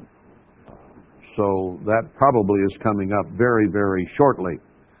broken. So that probably is coming up very, very shortly.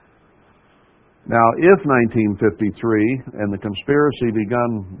 Now, if 1953 and the conspiracy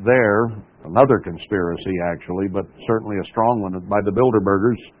begun there, another conspiracy actually, but certainly a strong one by the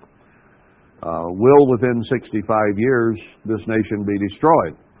Bilderbergers, will within 65 years this nation be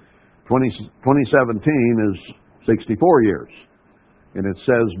destroyed. 2017 is 64 years. And it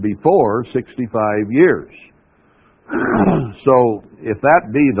says before 65 years. So if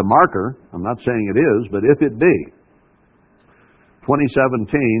that be the marker, I'm not saying it is, but if it be,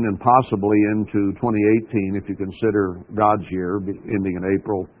 2017 and possibly into 2018, if you consider God's year ending in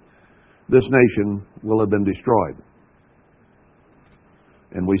April, this nation will have been destroyed.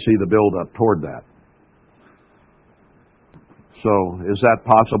 And we see the build-up toward that. So, is that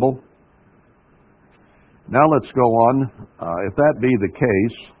possible? Now let's go on. If that be the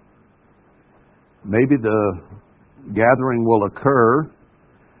case, maybe the gathering will occur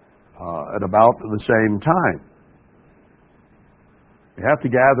at about the same time. You have to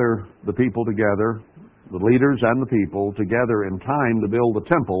gather the people together, the leaders and the people together in time to build the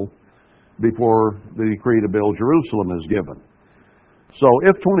temple before the decree to build Jerusalem is given. So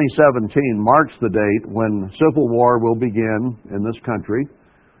if 2017 marks the date when civil war will begin in this country,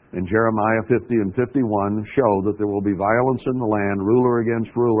 and Jeremiah 50 and 51 show that there will be violence in the land, ruler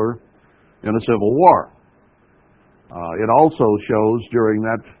against ruler, in a civil war. It also shows during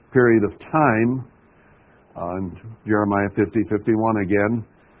that period of time, in Jeremiah 50, 51 again,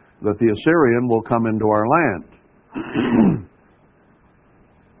 that the Assyrian will come into our land.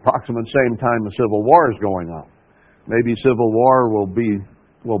 Approximate same time the civil war is going on. Maybe civil war will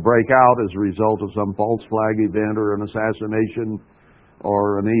break out as a result of some false flag event or an assassination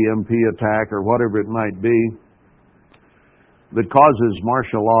or an EMP attack or whatever it might be that causes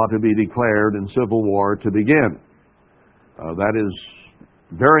martial law to be declared and civil war to begin. That is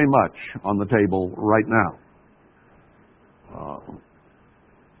very much on the table right now.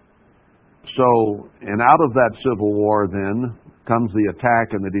 And out of that civil war then comes the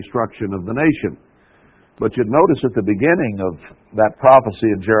attack and the destruction of the nation. But you'd notice at the beginning of that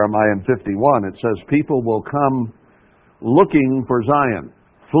prophecy in Jeremiah 51, it says, people will come looking for Zion,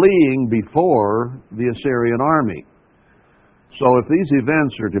 fleeing before the Assyrian army. So if these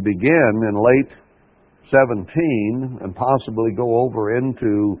events are to begin in late 17 and possibly go over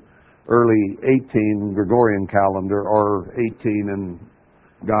into early 18 Gregorian calendar or 18 in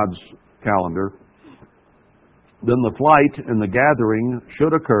God's calendar, then the flight and the gathering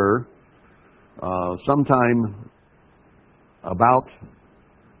should occur sometime about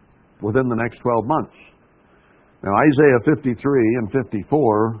within the next 12 months. Now, Isaiah 53 and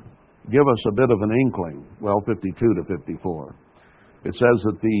 54 give us a bit of an inkling. Well, 52 to 54. It says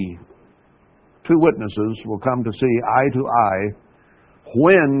that the two witnesses will come to see eye to eye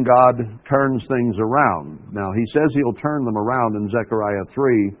when God turns things around. Now, he says he'll turn them around in Zechariah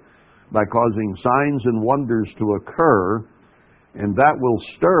 3 by causing signs and wonders to occur, and that will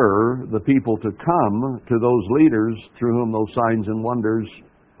stir the people to come to those leaders through whom those signs and wonders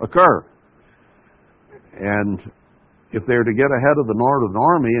occur. And if they're to get ahead of the northern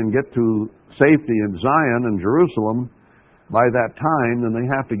army and get to safety in Zion and Jerusalem by that time, then they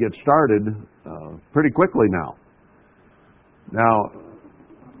have to get started pretty quickly now. Now,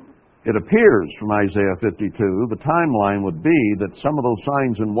 it appears from Isaiah 52, the timeline would be that some of those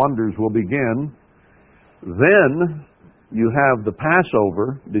signs and wonders will begin. Then you have the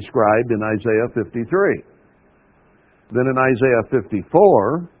Passover described in Isaiah 53. Then in Isaiah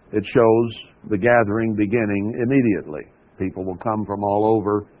 54, it shows the gathering beginning immediately. People will come from all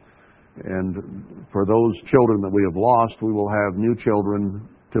over, and for those children that we have lost, we will have new children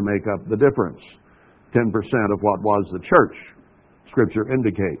to make up the difference. 10% of what was the church, Scripture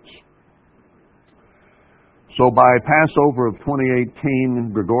indicates. So by Passover of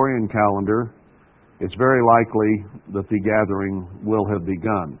 2018 Gregorian calendar, it's very likely that the gathering will have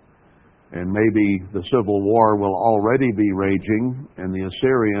begun. And maybe the civil war will already be raging, and the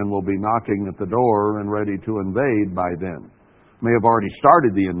Assyrian will be knocking at the door and ready to invade by then. May have already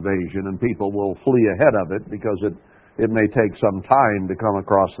started the invasion, and people will flee ahead of it because it may take some time to come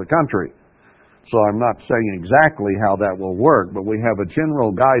across the country. So I'm not saying exactly how that will work, but we have a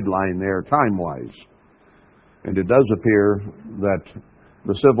general guideline there time-wise. And it does appear that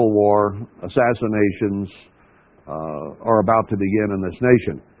the civil war, assassinations are about to begin in this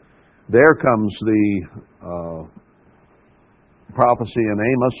nation. There comes the prophecy in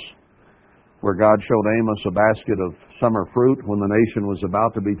Amos, where God showed Amos a basket of summer fruit when the nation was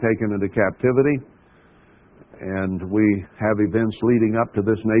about to be taken into captivity. And we have events leading up to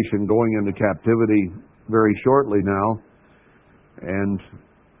this nation going into captivity very shortly now. And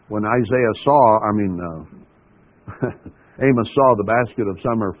when Amos saw the basket of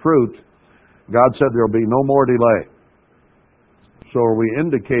summer fruit, God said there will be no more delay. So are we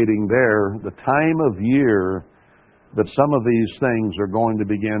indicating there the time of year that some of these things are going to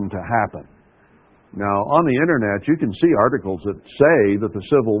begin to happen? Now, on the internet, you can see articles that say that the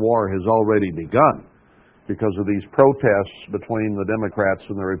Civil War has already begun because of these protests between the Democrats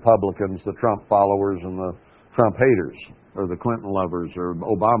and the Republicans, the Trump followers and the Trump haters, or the Clinton lovers or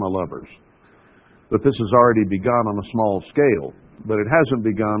Obama lovers. That this has already begun on a small scale, but it hasn't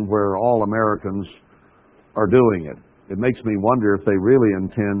begun where all Americans are doing it. It makes me wonder if they really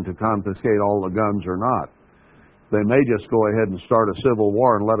intend to confiscate all the guns or not. They may just go ahead and start a civil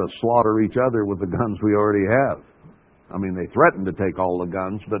war and let us slaughter each other with the guns we already have. I mean, they threaten to take all the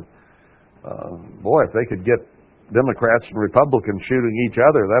guns, but boy, if they could get Democrats and Republicans shooting each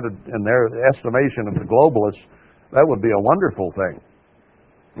other, that, in their estimation of the globalists, that would be a wonderful thing.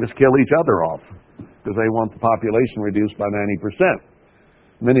 Just kill each other off, because they want the population reduced by 90%.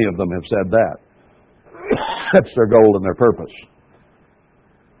 Many of them have said that. That's their goal and their purpose.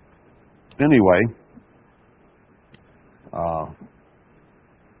 Anyway,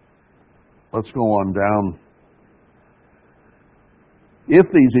 let's go on down. If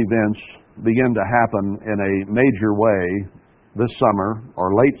these events begin to happen in a major way this summer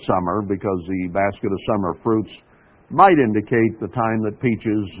or late summer, because the basket of summer fruits might indicate the time that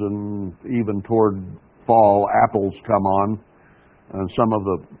peaches and even toward fall apples come on, and some of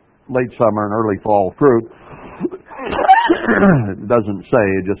the late summer and early fall fruit. It doesn't say,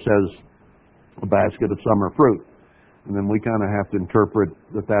 it just says a basket of summer fruit. And then we kind of have to interpret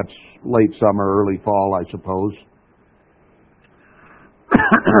that that's late summer, early fall, I suppose.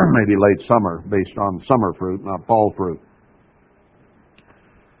 Maybe late summer, based on summer fruit, not fall fruit.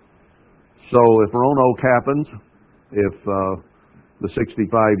 So if Roanoke happens, if the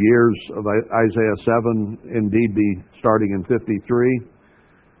 65 years of Isaiah 7 indeed be starting in 53,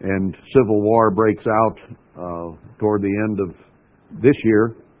 and civil war breaks out toward the end of this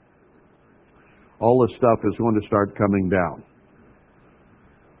year, all this stuff is going to start coming down.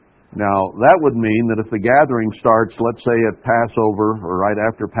 Now, that would mean that if the gathering starts, let's say at Passover, or right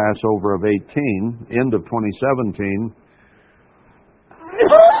after Passover of 18, end of 2017,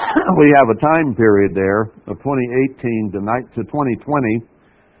 we have a time period there of 2018 to 2020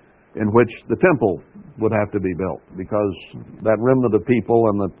 in which the temple would have to be built, because that remnant of people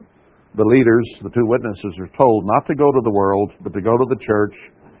and the leaders, the two witnesses, are told not to go to the world, but to go to the church,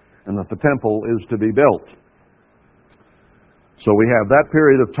 and that the temple is to be built. So we have that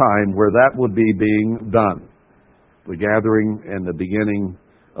period of time where that would be being done, the gathering and the beginning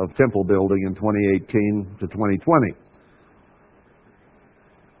of temple building in 2018 to 2020.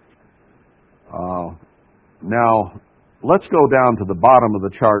 Now, let's go down to the bottom of the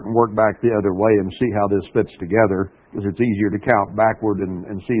chart and work back the other way and see how this fits together, because it's easier to count backward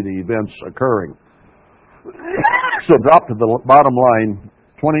and see the events occurring. So drop to the bottom line,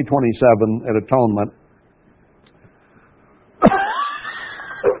 2027 at atonement.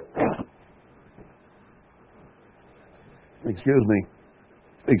 Excuse me.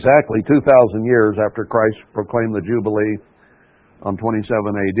 Exactly 2,000 years after Christ proclaimed the Jubilee on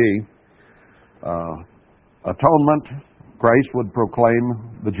 27 AD. Atonement, Christ would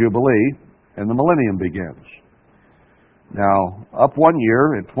proclaim the Jubilee, and the millennium begins. Now, up 1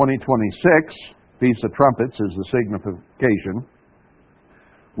 year in 2026, Feast of Trumpets is the signification,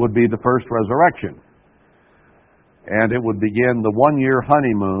 would be the first resurrection. And it would begin the 1-year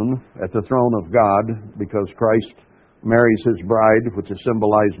honeymoon at the throne of God, because Christ marries his bride, which is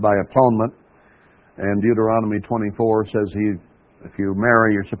symbolized by atonement. And Deuteronomy 24 says if you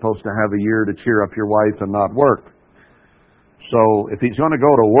marry, you're supposed to have a year to cheer up your wife and not work. So if he's going to go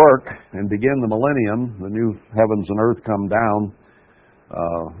to work and begin the millennium, the new heavens and earth come down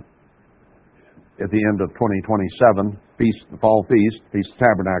at the end of 2027, the fall feast, Feast of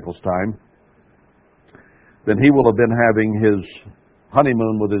Tabernacles time, then he will have been having his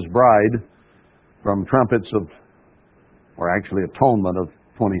honeymoon with his bride from trumpets of, or actually atonement of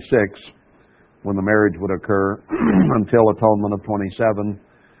 26, when the marriage would occur, until atonement of 27,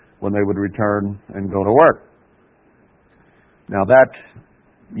 when they would return and go to work. Now that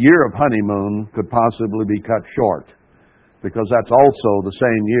year of honeymoon could possibly be cut short, because that's also the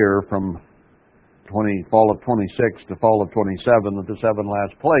same year from fall of 26 to fall of 27 that the 7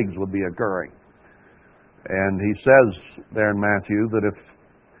 last plagues would be occurring. And he says there in Matthew that if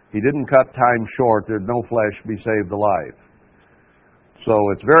he didn't cut time short, there'd no flesh be saved alive. So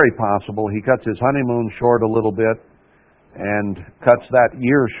it's very possible he cuts his honeymoon short a little bit and cuts that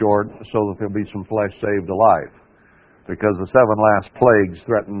year short so that there'll be some flesh saved alive, because the 7 last plagues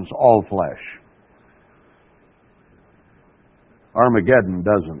threatens all flesh. Armageddon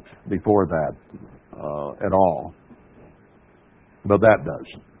doesn't before that at all, but that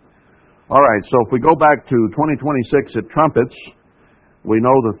does. All right, so if we go back to 2026 at trumpets, we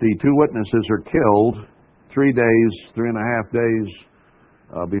know that the 2 witnesses are killed 3 days, 3.5 days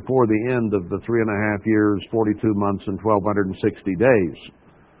before the end of the 3.5 years, 42 months, and 1,260 days.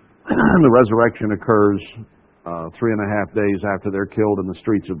 The resurrection occurs 3.5 days after they're killed in the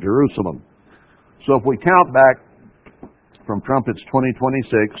streets of Jerusalem. So if we count back from trumpets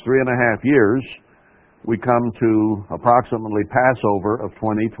 2026, 3.5 years, we come to approximately Passover of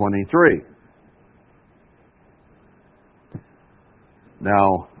 2023.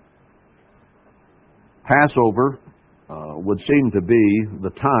 Now, Passover would seem to be the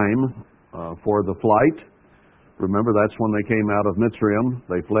time for the flight. Remember, that's when they came out of Mitzrayim.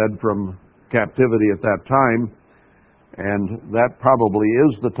 They fled from captivity at that time, and that probably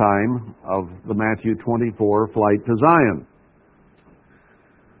is the time of the Matthew 24 flight to Zion.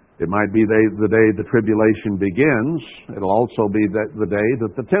 It might be the day the tribulation begins. It'll also be the day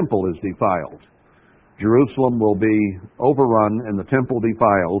that the temple is defiled. Jerusalem will be overrun and the temple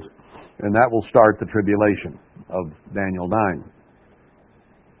defiled, and that will start the tribulation of Daniel 9.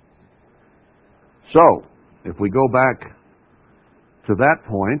 So, if we go back to that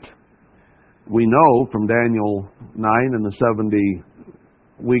point, we know from Daniel 9 and the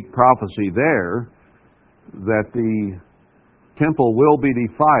 70-week prophecy there that the temple will be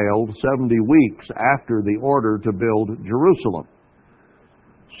defiled 70 weeks after the order to build Jerusalem.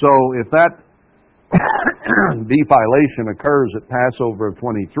 So if that defilation occurs at Passover of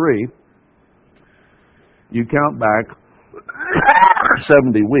 23, you count back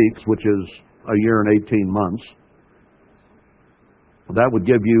 70 weeks, which is a year and 18 months. That would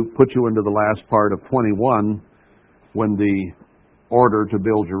put you into the last part of 21, when the order to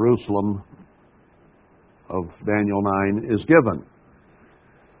build Jerusalem of Daniel 9 is given.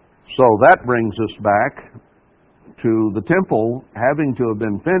 So that brings us back to the temple having to have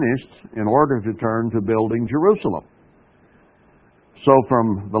been finished in order to turn to building Jerusalem. So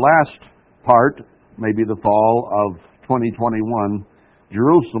from the last part, maybe the fall of 2021,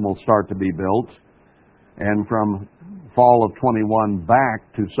 Jerusalem will start to be built, and from fall of 21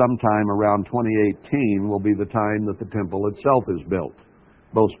 back to sometime around 2018 will be the time that the temple itself is built,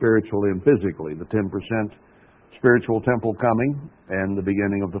 both spiritually and physically. The 10% spiritual temple coming and the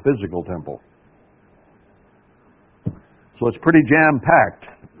beginning of the physical temple. So it's pretty jam-packed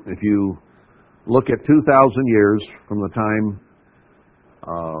if you look at 2,000 years from the time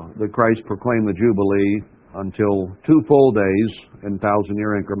that Christ proclaimed the Jubilee until 2 full days in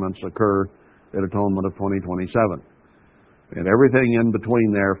 1,000-year increments occur at Atonement of 2027. And everything in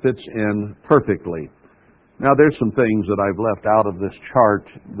between there fits in perfectly. Now there's some things that I've left out of this chart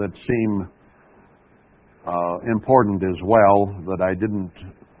that seem important as well that I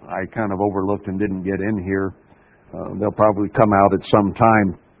kind of overlooked and didn't get in here. They'll probably come out at some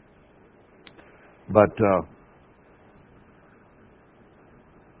time. But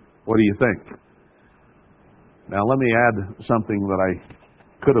what do you think? Now let me add something that I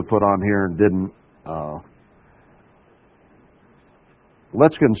could have put on here and didn't.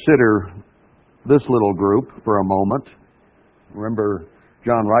 Let's consider this little group for a moment. Remember,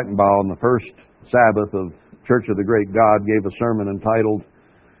 John Reitenbaugh on the first Sabbath of Church of the Great God gave a sermon entitled,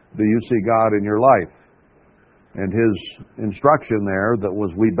 "Do You See God in Your Life?" And his instruction there that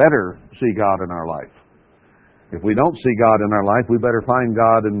was, we better see God in our life. If we don't see God in our life, we better find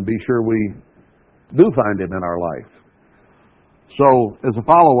God and be sure we do find Him in our life. So, as a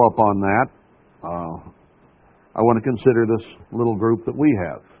follow-up on that, I want to consider this little group that we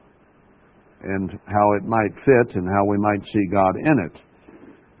have and how it might fit and how we might see God in it.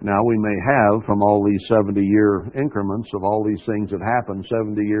 Now, we may have, from all these 70-year increments of all these things that happened,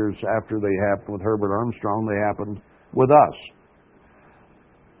 70 years after they happened with Herbert Armstrong, they happened with us.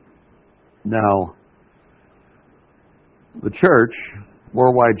 Now, the church,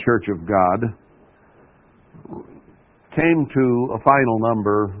 Worldwide Church of God, came to a final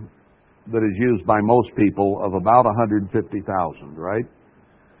number that is used by most people of about 150,000, right?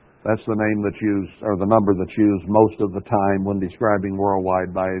 That's the name that's used, or the number that's used most of the time when describing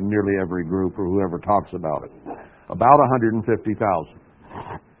worldwide by nearly every group or whoever talks about it. About 150,000.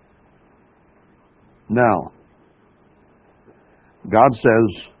 Now, God says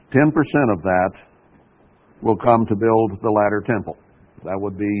 10% of that will come to build the latter temple. That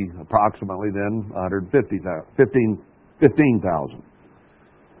would be approximately then 15,000.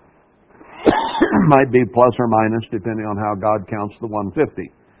 Might be plus or minus depending on how God counts the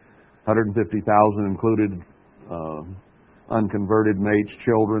 150. 150,000 included unconverted mates,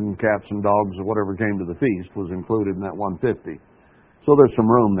 children, cats and dogs, or whatever came to the feast was included in that 150. So there's some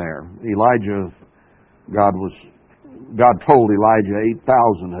room there. Elijah, God told Elijah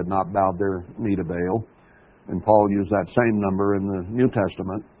 8,000 had not bowed their knee to Baal. And Paul used that same number in the New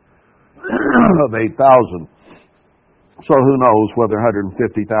Testament of 8,000. So who knows whether 150,000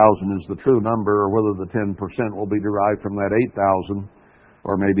 is the true number or whether the 10% will be derived from that 8,000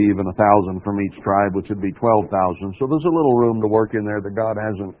 or maybe even 1,000 from each tribe, which would be 12,000. So there's a little room to work in there that God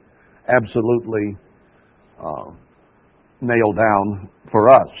hasn't absolutely nailed down for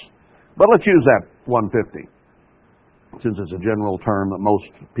us. But let's use that 150 since it's a general term that most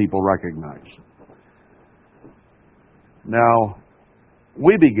people recognize. Now,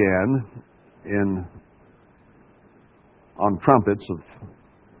 we began on trumpets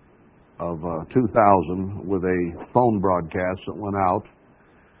of 2000 with a phone broadcast that went out.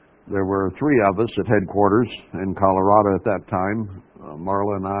 There were 3 of us at headquarters in Colorado at that time,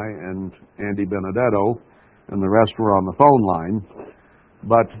 Marla and I and Andy Benedetto, and the rest were on the phone line.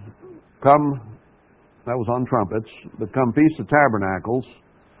 But that was on trumpets, but come Feast of Tabernacles,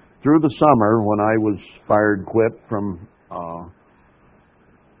 through the summer when I was fired quit from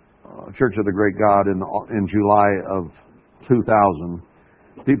Church of the Great God in July of 2000,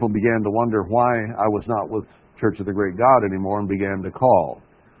 people began to wonder why I was not with Church of the Great God anymore and began to call.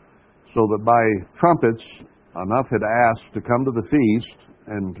 So that by trumpets, enough had asked to come to the feast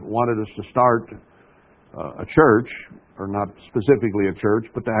and wanted us to start a church, or not specifically a church,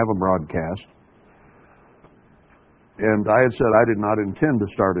 but to have a broadcast. And I had said I did not intend to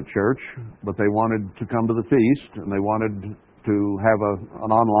start a church, but they wanted to come to the feast, and they wanted to have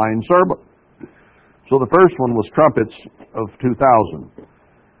an online service. So the first one was trumpets of 2000.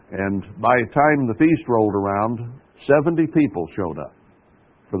 And by the time the feast rolled around, 70 people showed up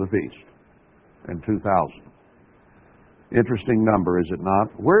for the feast in 2000. Interesting number, is it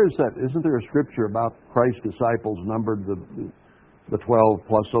not? Where is that? Isn't there a scripture about Christ's disciples numbered the 12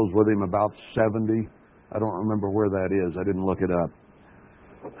 plus those with him about 70? I don't remember where that is. I didn't look it up.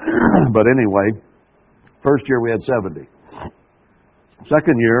 But anyway, first year we had 70.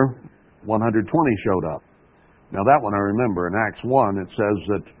 Second year, 120 showed up. Now that one I remember. In Acts 1, it says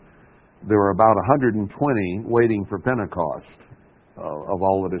that there were about 120 waiting for Pentecost of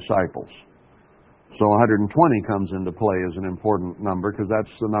all the disciples. So 120 comes into play as an important number because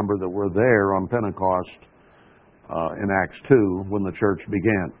that's the number that were there on Pentecost in Acts 2 when the church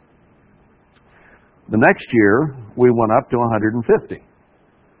began. The next year, we went up to 150.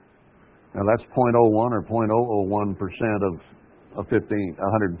 Now that's 0.01 or 0.001% of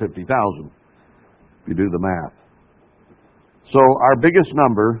 150,000, if you do the math. So our biggest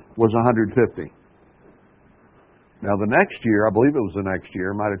number was 150. Now the next year, I believe it was the next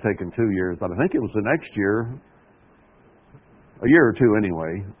year, it might have taken 2 years, but I think it was the next year, a year or two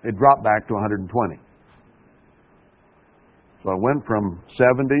anyway, it dropped back to 120. So I went from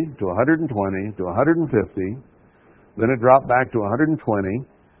 70 to 120 to 150, then it dropped back to 120,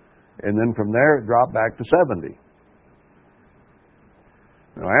 and then from there it dropped back to 70.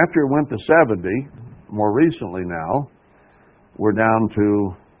 Now after it went to 70, more recently now, we're down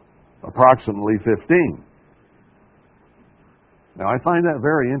to approximately 15. Now I find that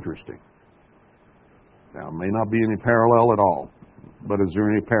very interesting. Now it may not be any parallel at all, but is there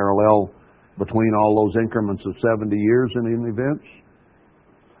any parallel between all those increments of 70 years in any events?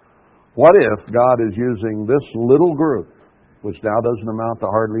 What if God is using this little group, which now doesn't amount to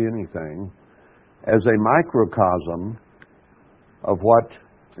hardly anything, as a microcosm of what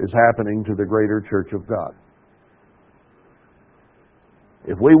is happening to the greater church of God?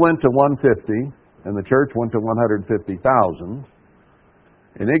 If we went to 150 and the church went to 150,000,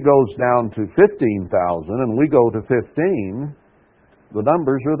 and it goes down to 15,000 and we go to 15, the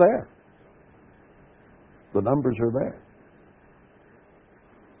numbers are there. The numbers are there.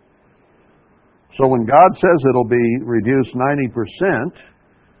 So when God says it'll be reduced 90%,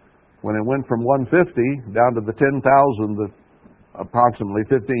 when it went from 150 down to the 10,000, the approximately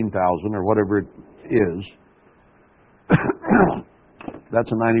 15,000 or whatever it is, that's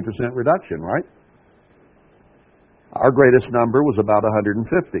a 90% reduction, right? Our greatest number was about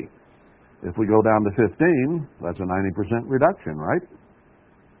 150. If we go down to 15, that's a 90% reduction, right?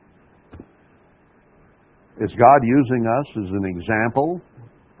 Is God using us as an example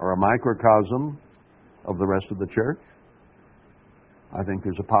or a microcosm of the rest of the church? I think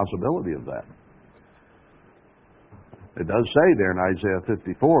there's a possibility of that. It does say there in Isaiah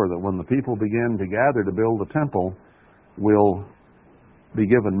 54 that when the people begin to gather to build the temple, we'll be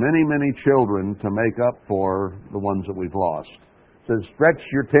given many, many children to make up for the ones that we've lost. It says, stretch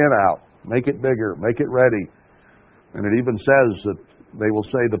your tent out, make it bigger, make it ready. And it even says that they will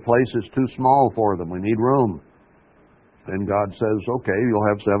say the place is too small for them, we need room. Then God says, okay, you'll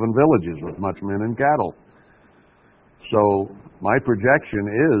have 7 villages with much men and cattle. So my projection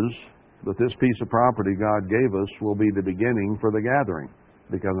is that this piece of property God gave us will be the beginning for the gathering,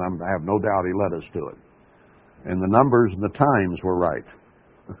 because I have no doubt He led us to it. And the numbers and the times were right.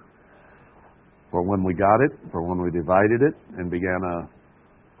 For when we got it, for when we divided it, and began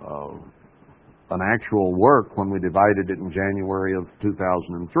an actual work when we divided it in January of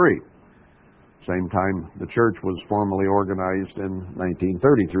 2003. Same time the church was formally organized in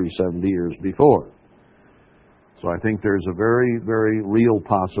 1933, 70 years before. So I think there's a very, very real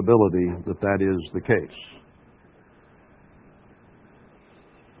possibility that that is the case.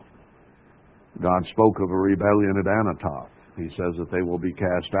 God spoke of a rebellion at Anatoth. He says that they will be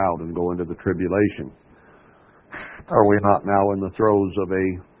cast out and go into the tribulation. Are we not now in the throes of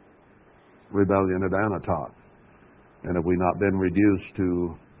a rebellion at Anatoth? And have we not been reduced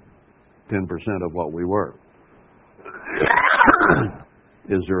to 10% of what we were?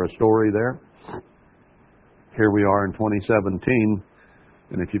 Is there a story there? Here we are in 2017,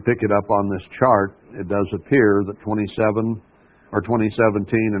 and if you pick it up on this chart, it does appear that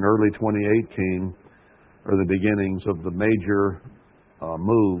 2017 and early 2018 are the beginnings of the major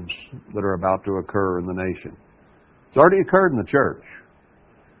moves that are about to occur in the nation. It's already occurred in the church.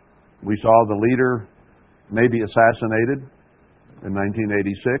 We saw the leader maybe assassinated in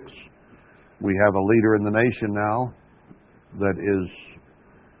 1986. We have a leader in the nation now that is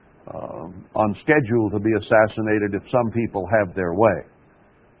on schedule to be assassinated if some people have their way.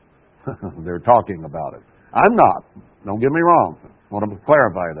 They're talking about it. I'm not. Don't get me wrong. I want to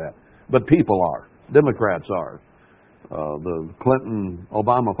clarify that. But people are. Democrats are. The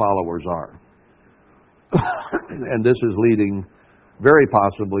Clinton-Obama followers are. And this is leading very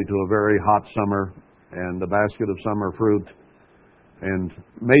possibly to a very hot summer and a basket of summer fruit and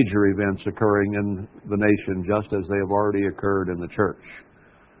major events occurring in the nation just as they have already occurred in the church,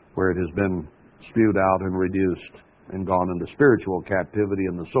 where it has been spewed out and reduced and gone into spiritual captivity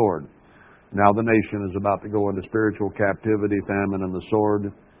in the sword. Now the nation is about to go into spiritual captivity, famine, and the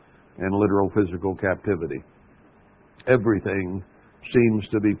sword, and literal physical captivity. Everything seems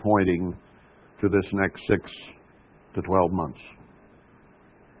to be pointing to this next 6 to 12 months.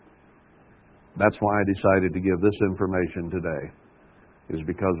 That's why I decided to give this information today, is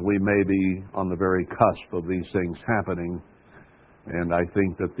because we may be on the very cusp of these things happening, and I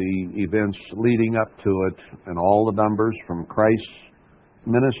think that the events leading up to it and all the numbers from Christ's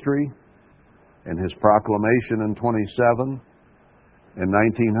ministry and his proclamation in 27 and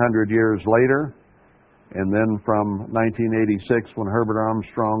 1900 years later, and then from 1986 when Herbert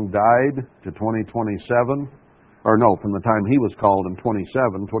Armstrong died to 2027, or no, from the time he was called in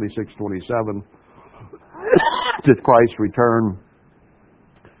 26, 27, to Christ's return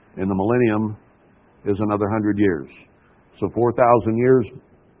in the millennium is another 100 years. So 4,000 years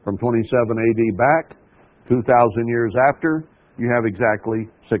from 27 AD back, 2,000 years after, you have exactly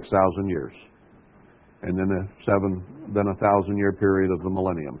 6,000 years. And then a 1,000-year period of the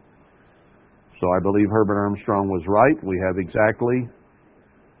millennium. So I believe Herbert Armstrong was right. We have exactly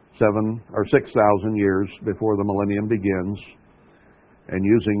 6,000 years before the millennium begins. And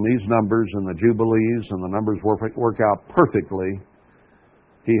using these numbers and the jubilees and the numbers work out perfectly,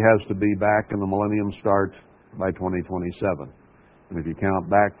 he has to be back in the millennium start by 2027. And if you count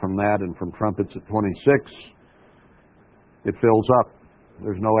back from that and from trumpets at 26, it fills up.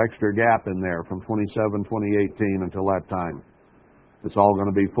 There's no extra gap in there from 27, 2018 until that time. It's all going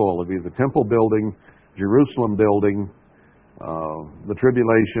to be full. It'll be the temple building, Jerusalem building, the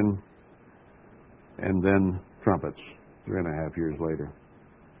tribulation, and then trumpets 3.5 years later.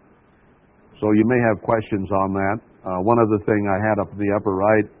 So you may have questions on that. One other thing I had up in the upper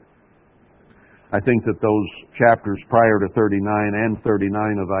right, I think that those chapters prior to 39 and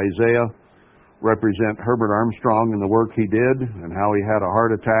 39 of Isaiah represent Herbert Armstrong and the work he did and how he had a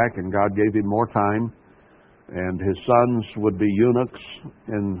heart attack and God gave him more time. And his sons would be eunuchs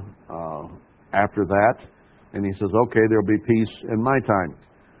after that. And he says, okay, there'll be peace in my time.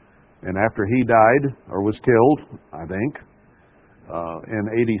 And after he died, or was killed, I think, in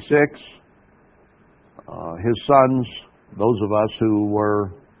 86, his sons, those of us who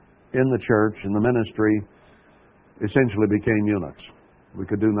were in the church, in the ministry, essentially became eunuchs. We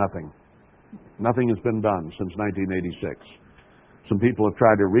could do nothing. Nothing has been done since 1986. Some people have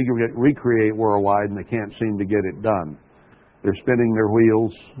tried to recreate worldwide, and they can't seem to get it done. They're spinning their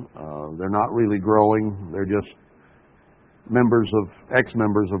wheels. They're not really growing. They're just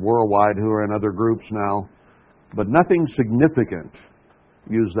ex-members of worldwide who are in other groups now. But nothing significant,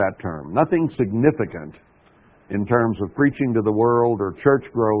 use that term, nothing significant in terms of preaching to the world or church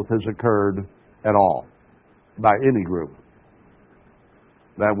growth has occurred at all by any group.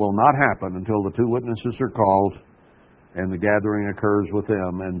 That will not happen until the two witnesses are called and the gathering occurs with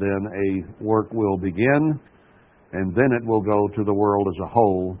them, and then a work will begin, and then it will go to the world as a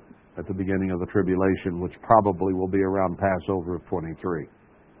whole at the beginning of the tribulation, which probably will be around Passover of 23.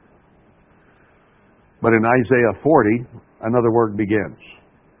 But in Isaiah 40, another work begins,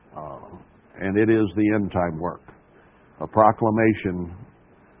 and it is the end time work, a proclamation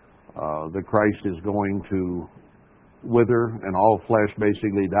that Christ is going to wither and all flesh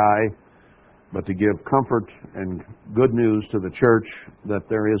basically die, but to give comfort and good news to the church that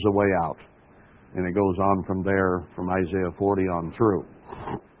there is a way out. And it goes on from there, from Isaiah 40 on through.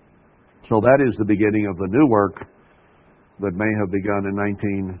 So that is the beginning of the new work that may have begun in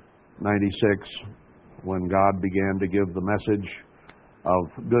 1996 when God began to give the message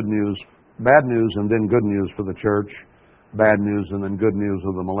of good news, bad news, and then good news for the church, bad news, and then good news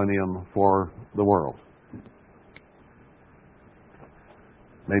of the millennium for the world.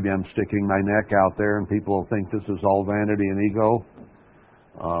 Maybe I'm sticking my neck out there and people will think this is all vanity and ego.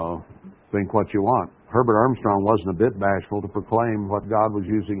 Think what you want. Herbert Armstrong wasn't a bit bashful to proclaim what God was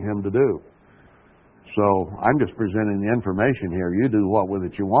using him to do. So I'm just presenting the information here. You do what with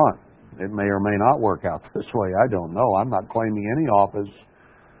it you want. It may or may not work out this way. I don't know. I'm not claiming any office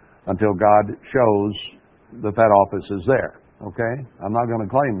until God shows that office is there. Okay? I'm not going to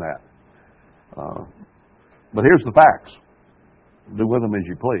claim that. But here's the facts. Do with them as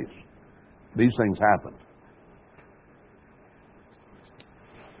you please. These things happened.